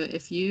telling you,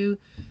 if you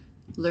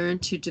learn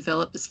to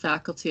develop this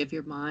faculty of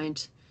your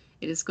mind,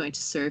 it is going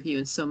to serve you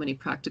in so many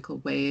practical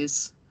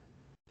ways.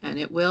 And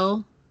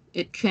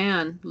it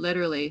can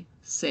literally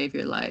save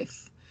your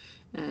life.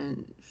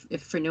 And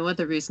if for no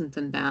other reason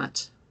than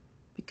that,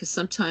 because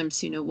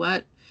sometimes, you know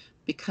what,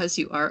 because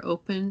you are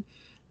open,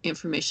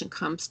 information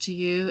comes to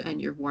you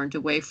and you're warned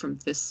away from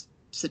this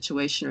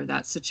situation or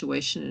that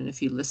situation. And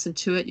if you listen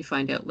to it, you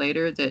find out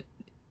later that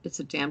it's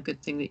a damn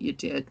good thing that you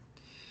did.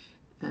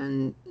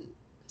 And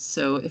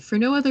so if for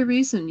no other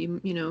reason,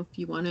 if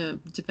you want to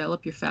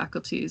develop your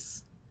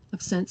faculties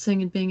of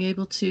sensing and being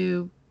able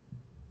to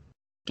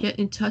get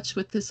in touch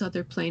with this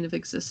other plane of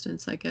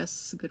existence, I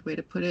guess is a good way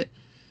to put it,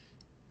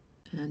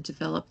 and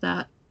develop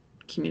that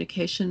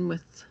communication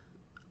with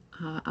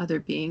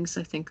other beings,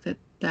 I think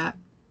that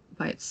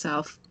by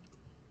itself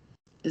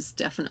is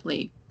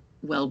definitely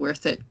well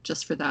worth it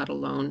just for that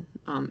alone.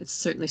 It's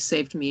certainly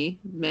saved me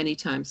many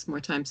times, more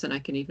times than I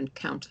can even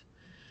count.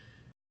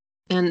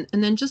 And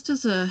then just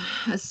as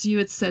you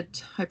had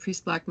said, High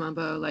Priest Black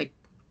Mambo, like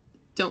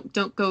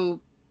don't go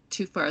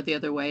too far the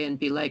other way and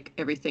be like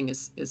everything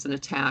is an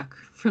attack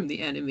from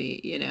the enemy,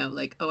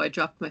 like, oh, I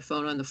dropped my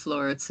phone on the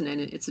floor, it's an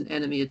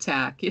enemy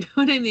attack. You know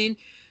what I mean?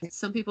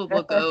 Some people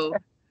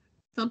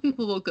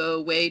will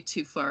go way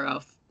too far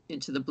off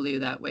into the blue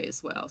that way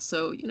as well.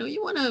 So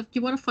you want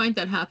to find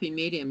that happy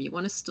medium. You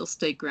want to still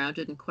stay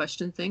grounded and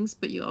question things,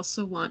 but you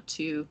also want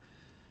to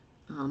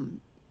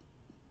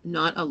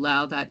not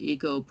allow that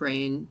ego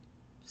brain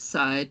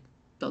side,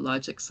 the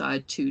logic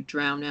side, to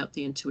drown out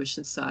the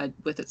intuition side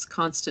with its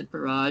constant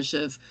barrage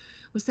of,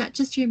 was that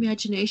just your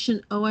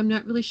imagination? Oh, I'm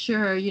not really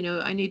sure.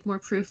 I need more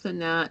proof than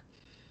that.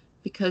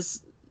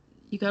 Because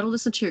you got to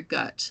listen to your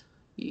gut.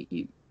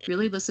 You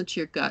really listen to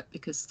your gut,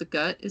 because the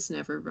gut is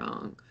never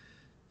wrong.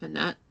 And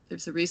that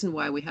there's a reason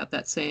why we have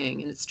that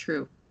saying, and it's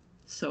true.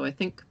 So I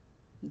think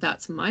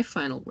that's my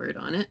final word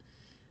on it.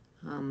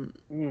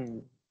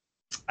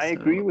 I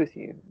agree with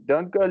you.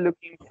 Don't go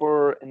looking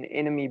for an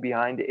enemy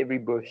behind every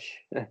bush.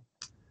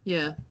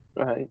 Yeah.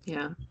 Right.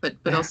 Yeah. But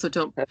also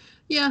don't.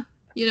 Yeah.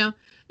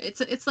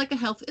 It's like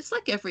it's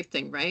like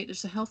everything, right?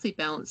 There's a healthy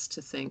balance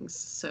to things.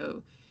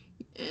 So,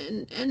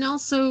 and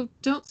also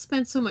don't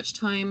spend so much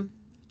time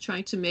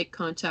trying to make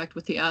contact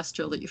with the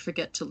astral that you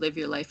forget to live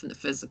your life in the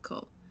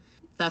physical.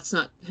 That's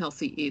not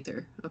healthy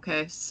either.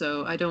 Okay.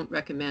 So I don't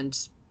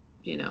recommend,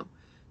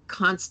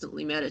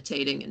 constantly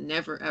meditating and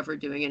never ever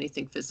doing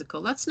anything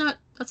physical. That's not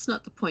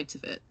the point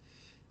of it.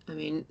 I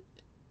mean,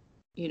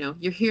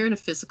 you're here in a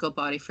physical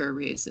body for a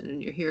reason,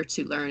 and you're here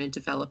to learn and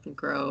develop and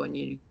grow, and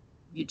you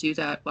do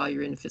that while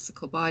you're in a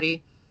physical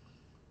body.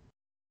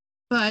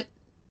 But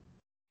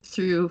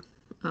through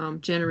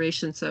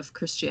generations of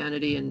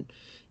Christianity and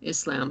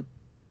Islam,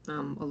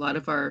 a lot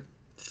of our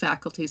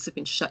faculties have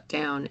been shut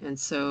down, and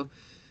so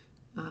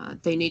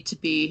they need to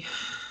be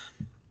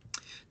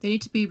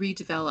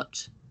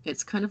redeveloped.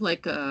 It's kind of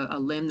like a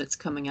limb that's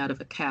coming out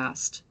of a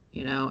cast,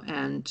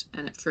 and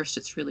at first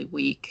it's really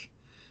weak,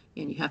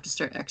 and you have to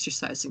start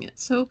exercising it.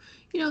 So,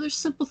 there's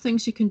simple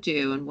things you can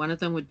do, and one of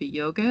them would be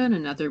yoga, and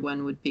another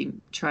one would be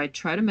try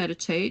to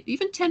meditate,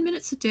 even 10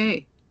 minutes a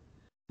day.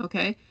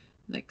 Okay,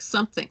 like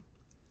something.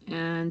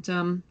 And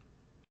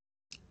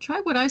try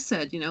what I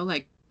said,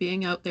 like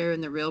being out there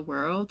in the real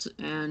world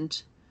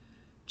and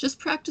just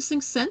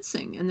practicing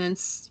sensing. And then,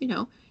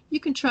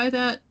 you can try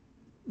that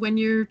when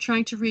you're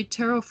trying to read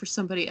tarot for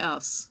somebody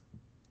else,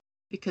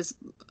 because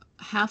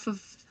half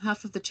of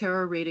the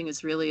tarot reading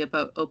is really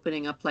about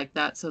opening up like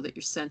that, so that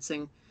you're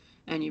sensing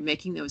and you're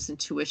making those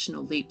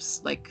intuitional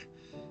leaps, like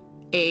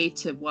A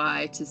to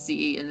Y to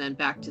Z and then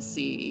back to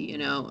C.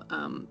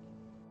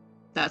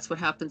 That's what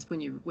happens when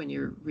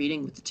you're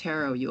reading with the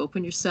tarot. You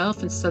open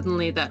yourself, and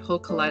suddenly that whole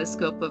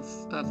kaleidoscope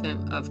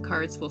of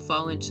cards will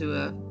fall into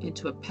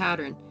a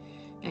pattern,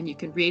 and you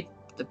can read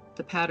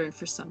the pattern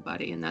for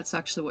somebody. And that's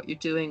actually what you're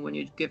doing when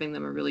you're giving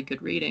them a really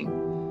good reading.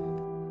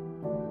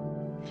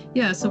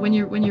 Yeah. So when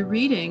you're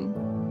reading,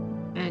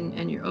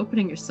 and you're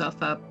opening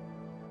yourself up,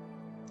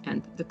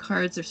 and the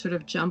cards are sort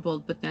of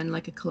jumbled, but then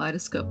like a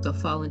kaleidoscope, they'll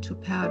fall into a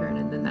pattern,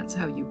 and then that's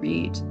how you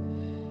read.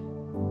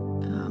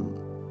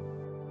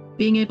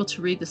 Being able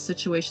to read the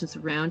situations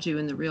around you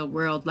in the real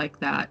world like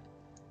that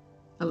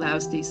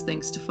allows these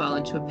things to fall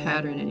into a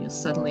pattern, and you'll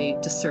suddenly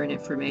discern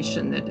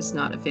information that is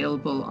not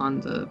available on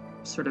the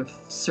sort of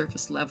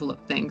surface level of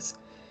things.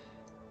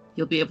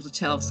 You'll be able to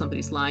tell if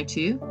somebody's lying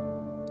to you.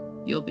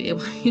 You'll be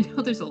able,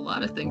 there's a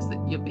lot of things that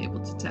you'll be able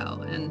to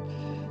tell, and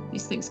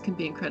these things can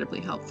be incredibly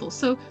helpful.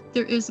 So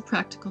there is a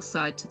practical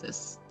side to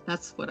this.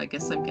 That's what I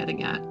guess I'm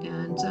getting at.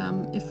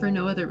 And if for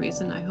no other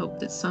reason, I hope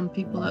that some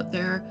people out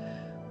there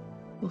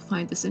will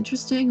find this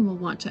interesting and will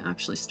want to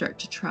actually start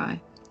to try.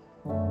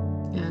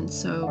 And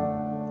so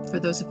for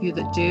those of you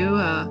that do,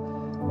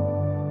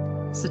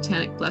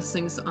 satanic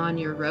blessings on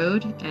your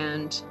road,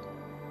 and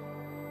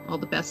all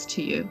the best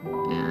to you.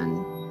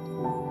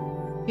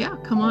 And yeah,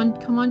 come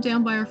on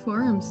down by our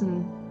forums,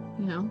 and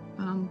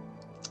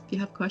if you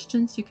have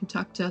questions, you can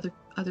talk to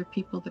other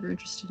people that are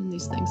interested in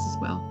these things as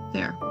well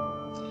there.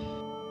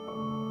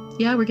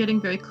 Yeah, we're getting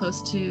very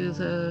close to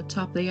the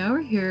top of the hour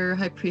here.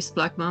 High Priest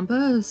Black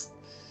Mamba,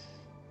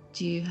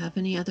 do you have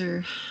any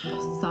other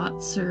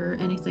thoughts or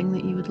anything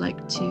that you would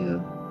like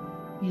to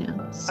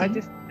say? I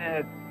just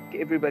thank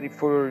everybody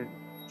for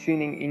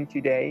tuning in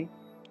today.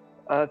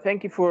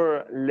 Thank you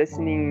for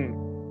listening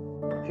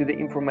to the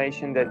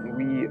information that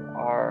we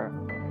are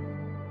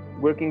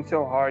working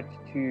so hard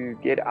to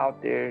get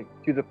out there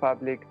to the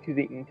public, to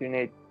the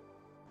internet.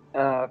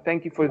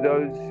 Thank you for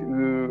those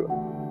who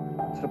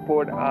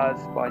support us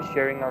by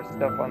sharing our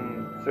stuff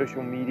on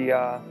social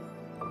media,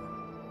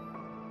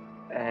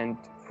 and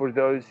for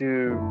those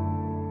who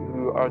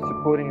are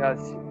supporting us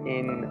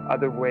in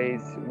other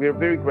ways. We're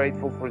very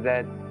grateful for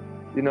that.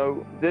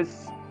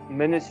 This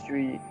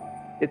ministry,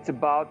 it's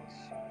about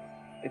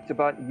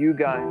you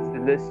guys, the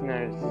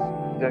listeners,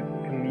 the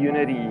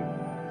community,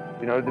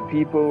 the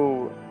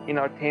people in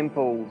our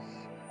temples.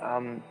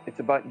 It's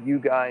about you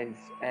guys,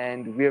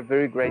 and we're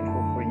very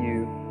grateful for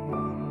you.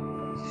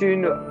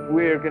 Soon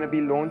we're going to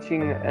be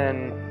launching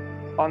an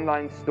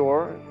online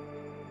store,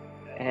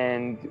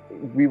 and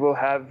we will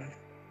have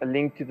a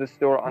link to the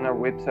store on our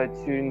website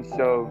soon.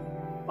 So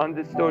on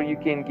the store you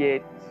can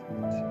get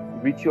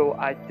ritual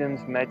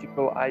items,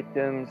 magical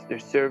items.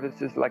 There's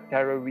services like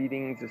tarot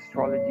readings,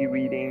 astrology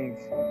readings.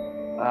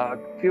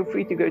 Feel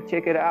free to go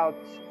check it out,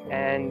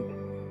 and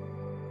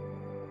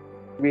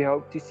we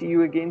hope to see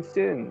you again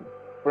soon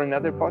for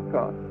another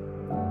podcast.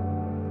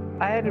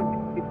 I had a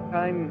good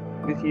time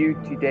with you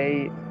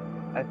today.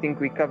 I think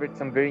we covered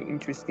some very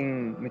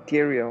interesting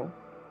material,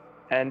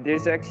 and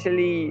there's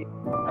actually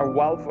a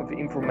wealth of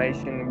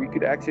information. We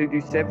could actually do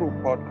several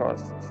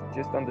podcasts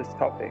just on this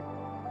topic.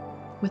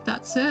 With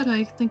that said,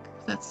 I think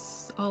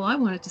that's all I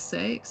wanted to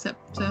say,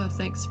 except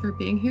thanks for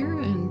being here,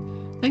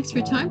 and thanks for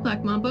your time,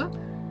 Black Mamba,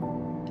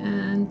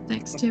 and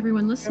thanks to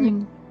everyone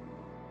listening.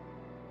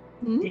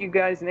 See you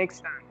guys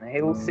next time.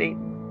 Hail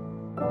Satan.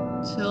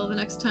 Till the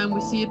next time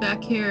we see you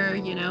back here,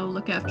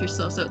 look after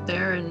yourselves out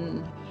there,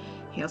 and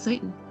hail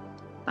Satan.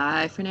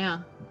 Bye for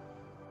now.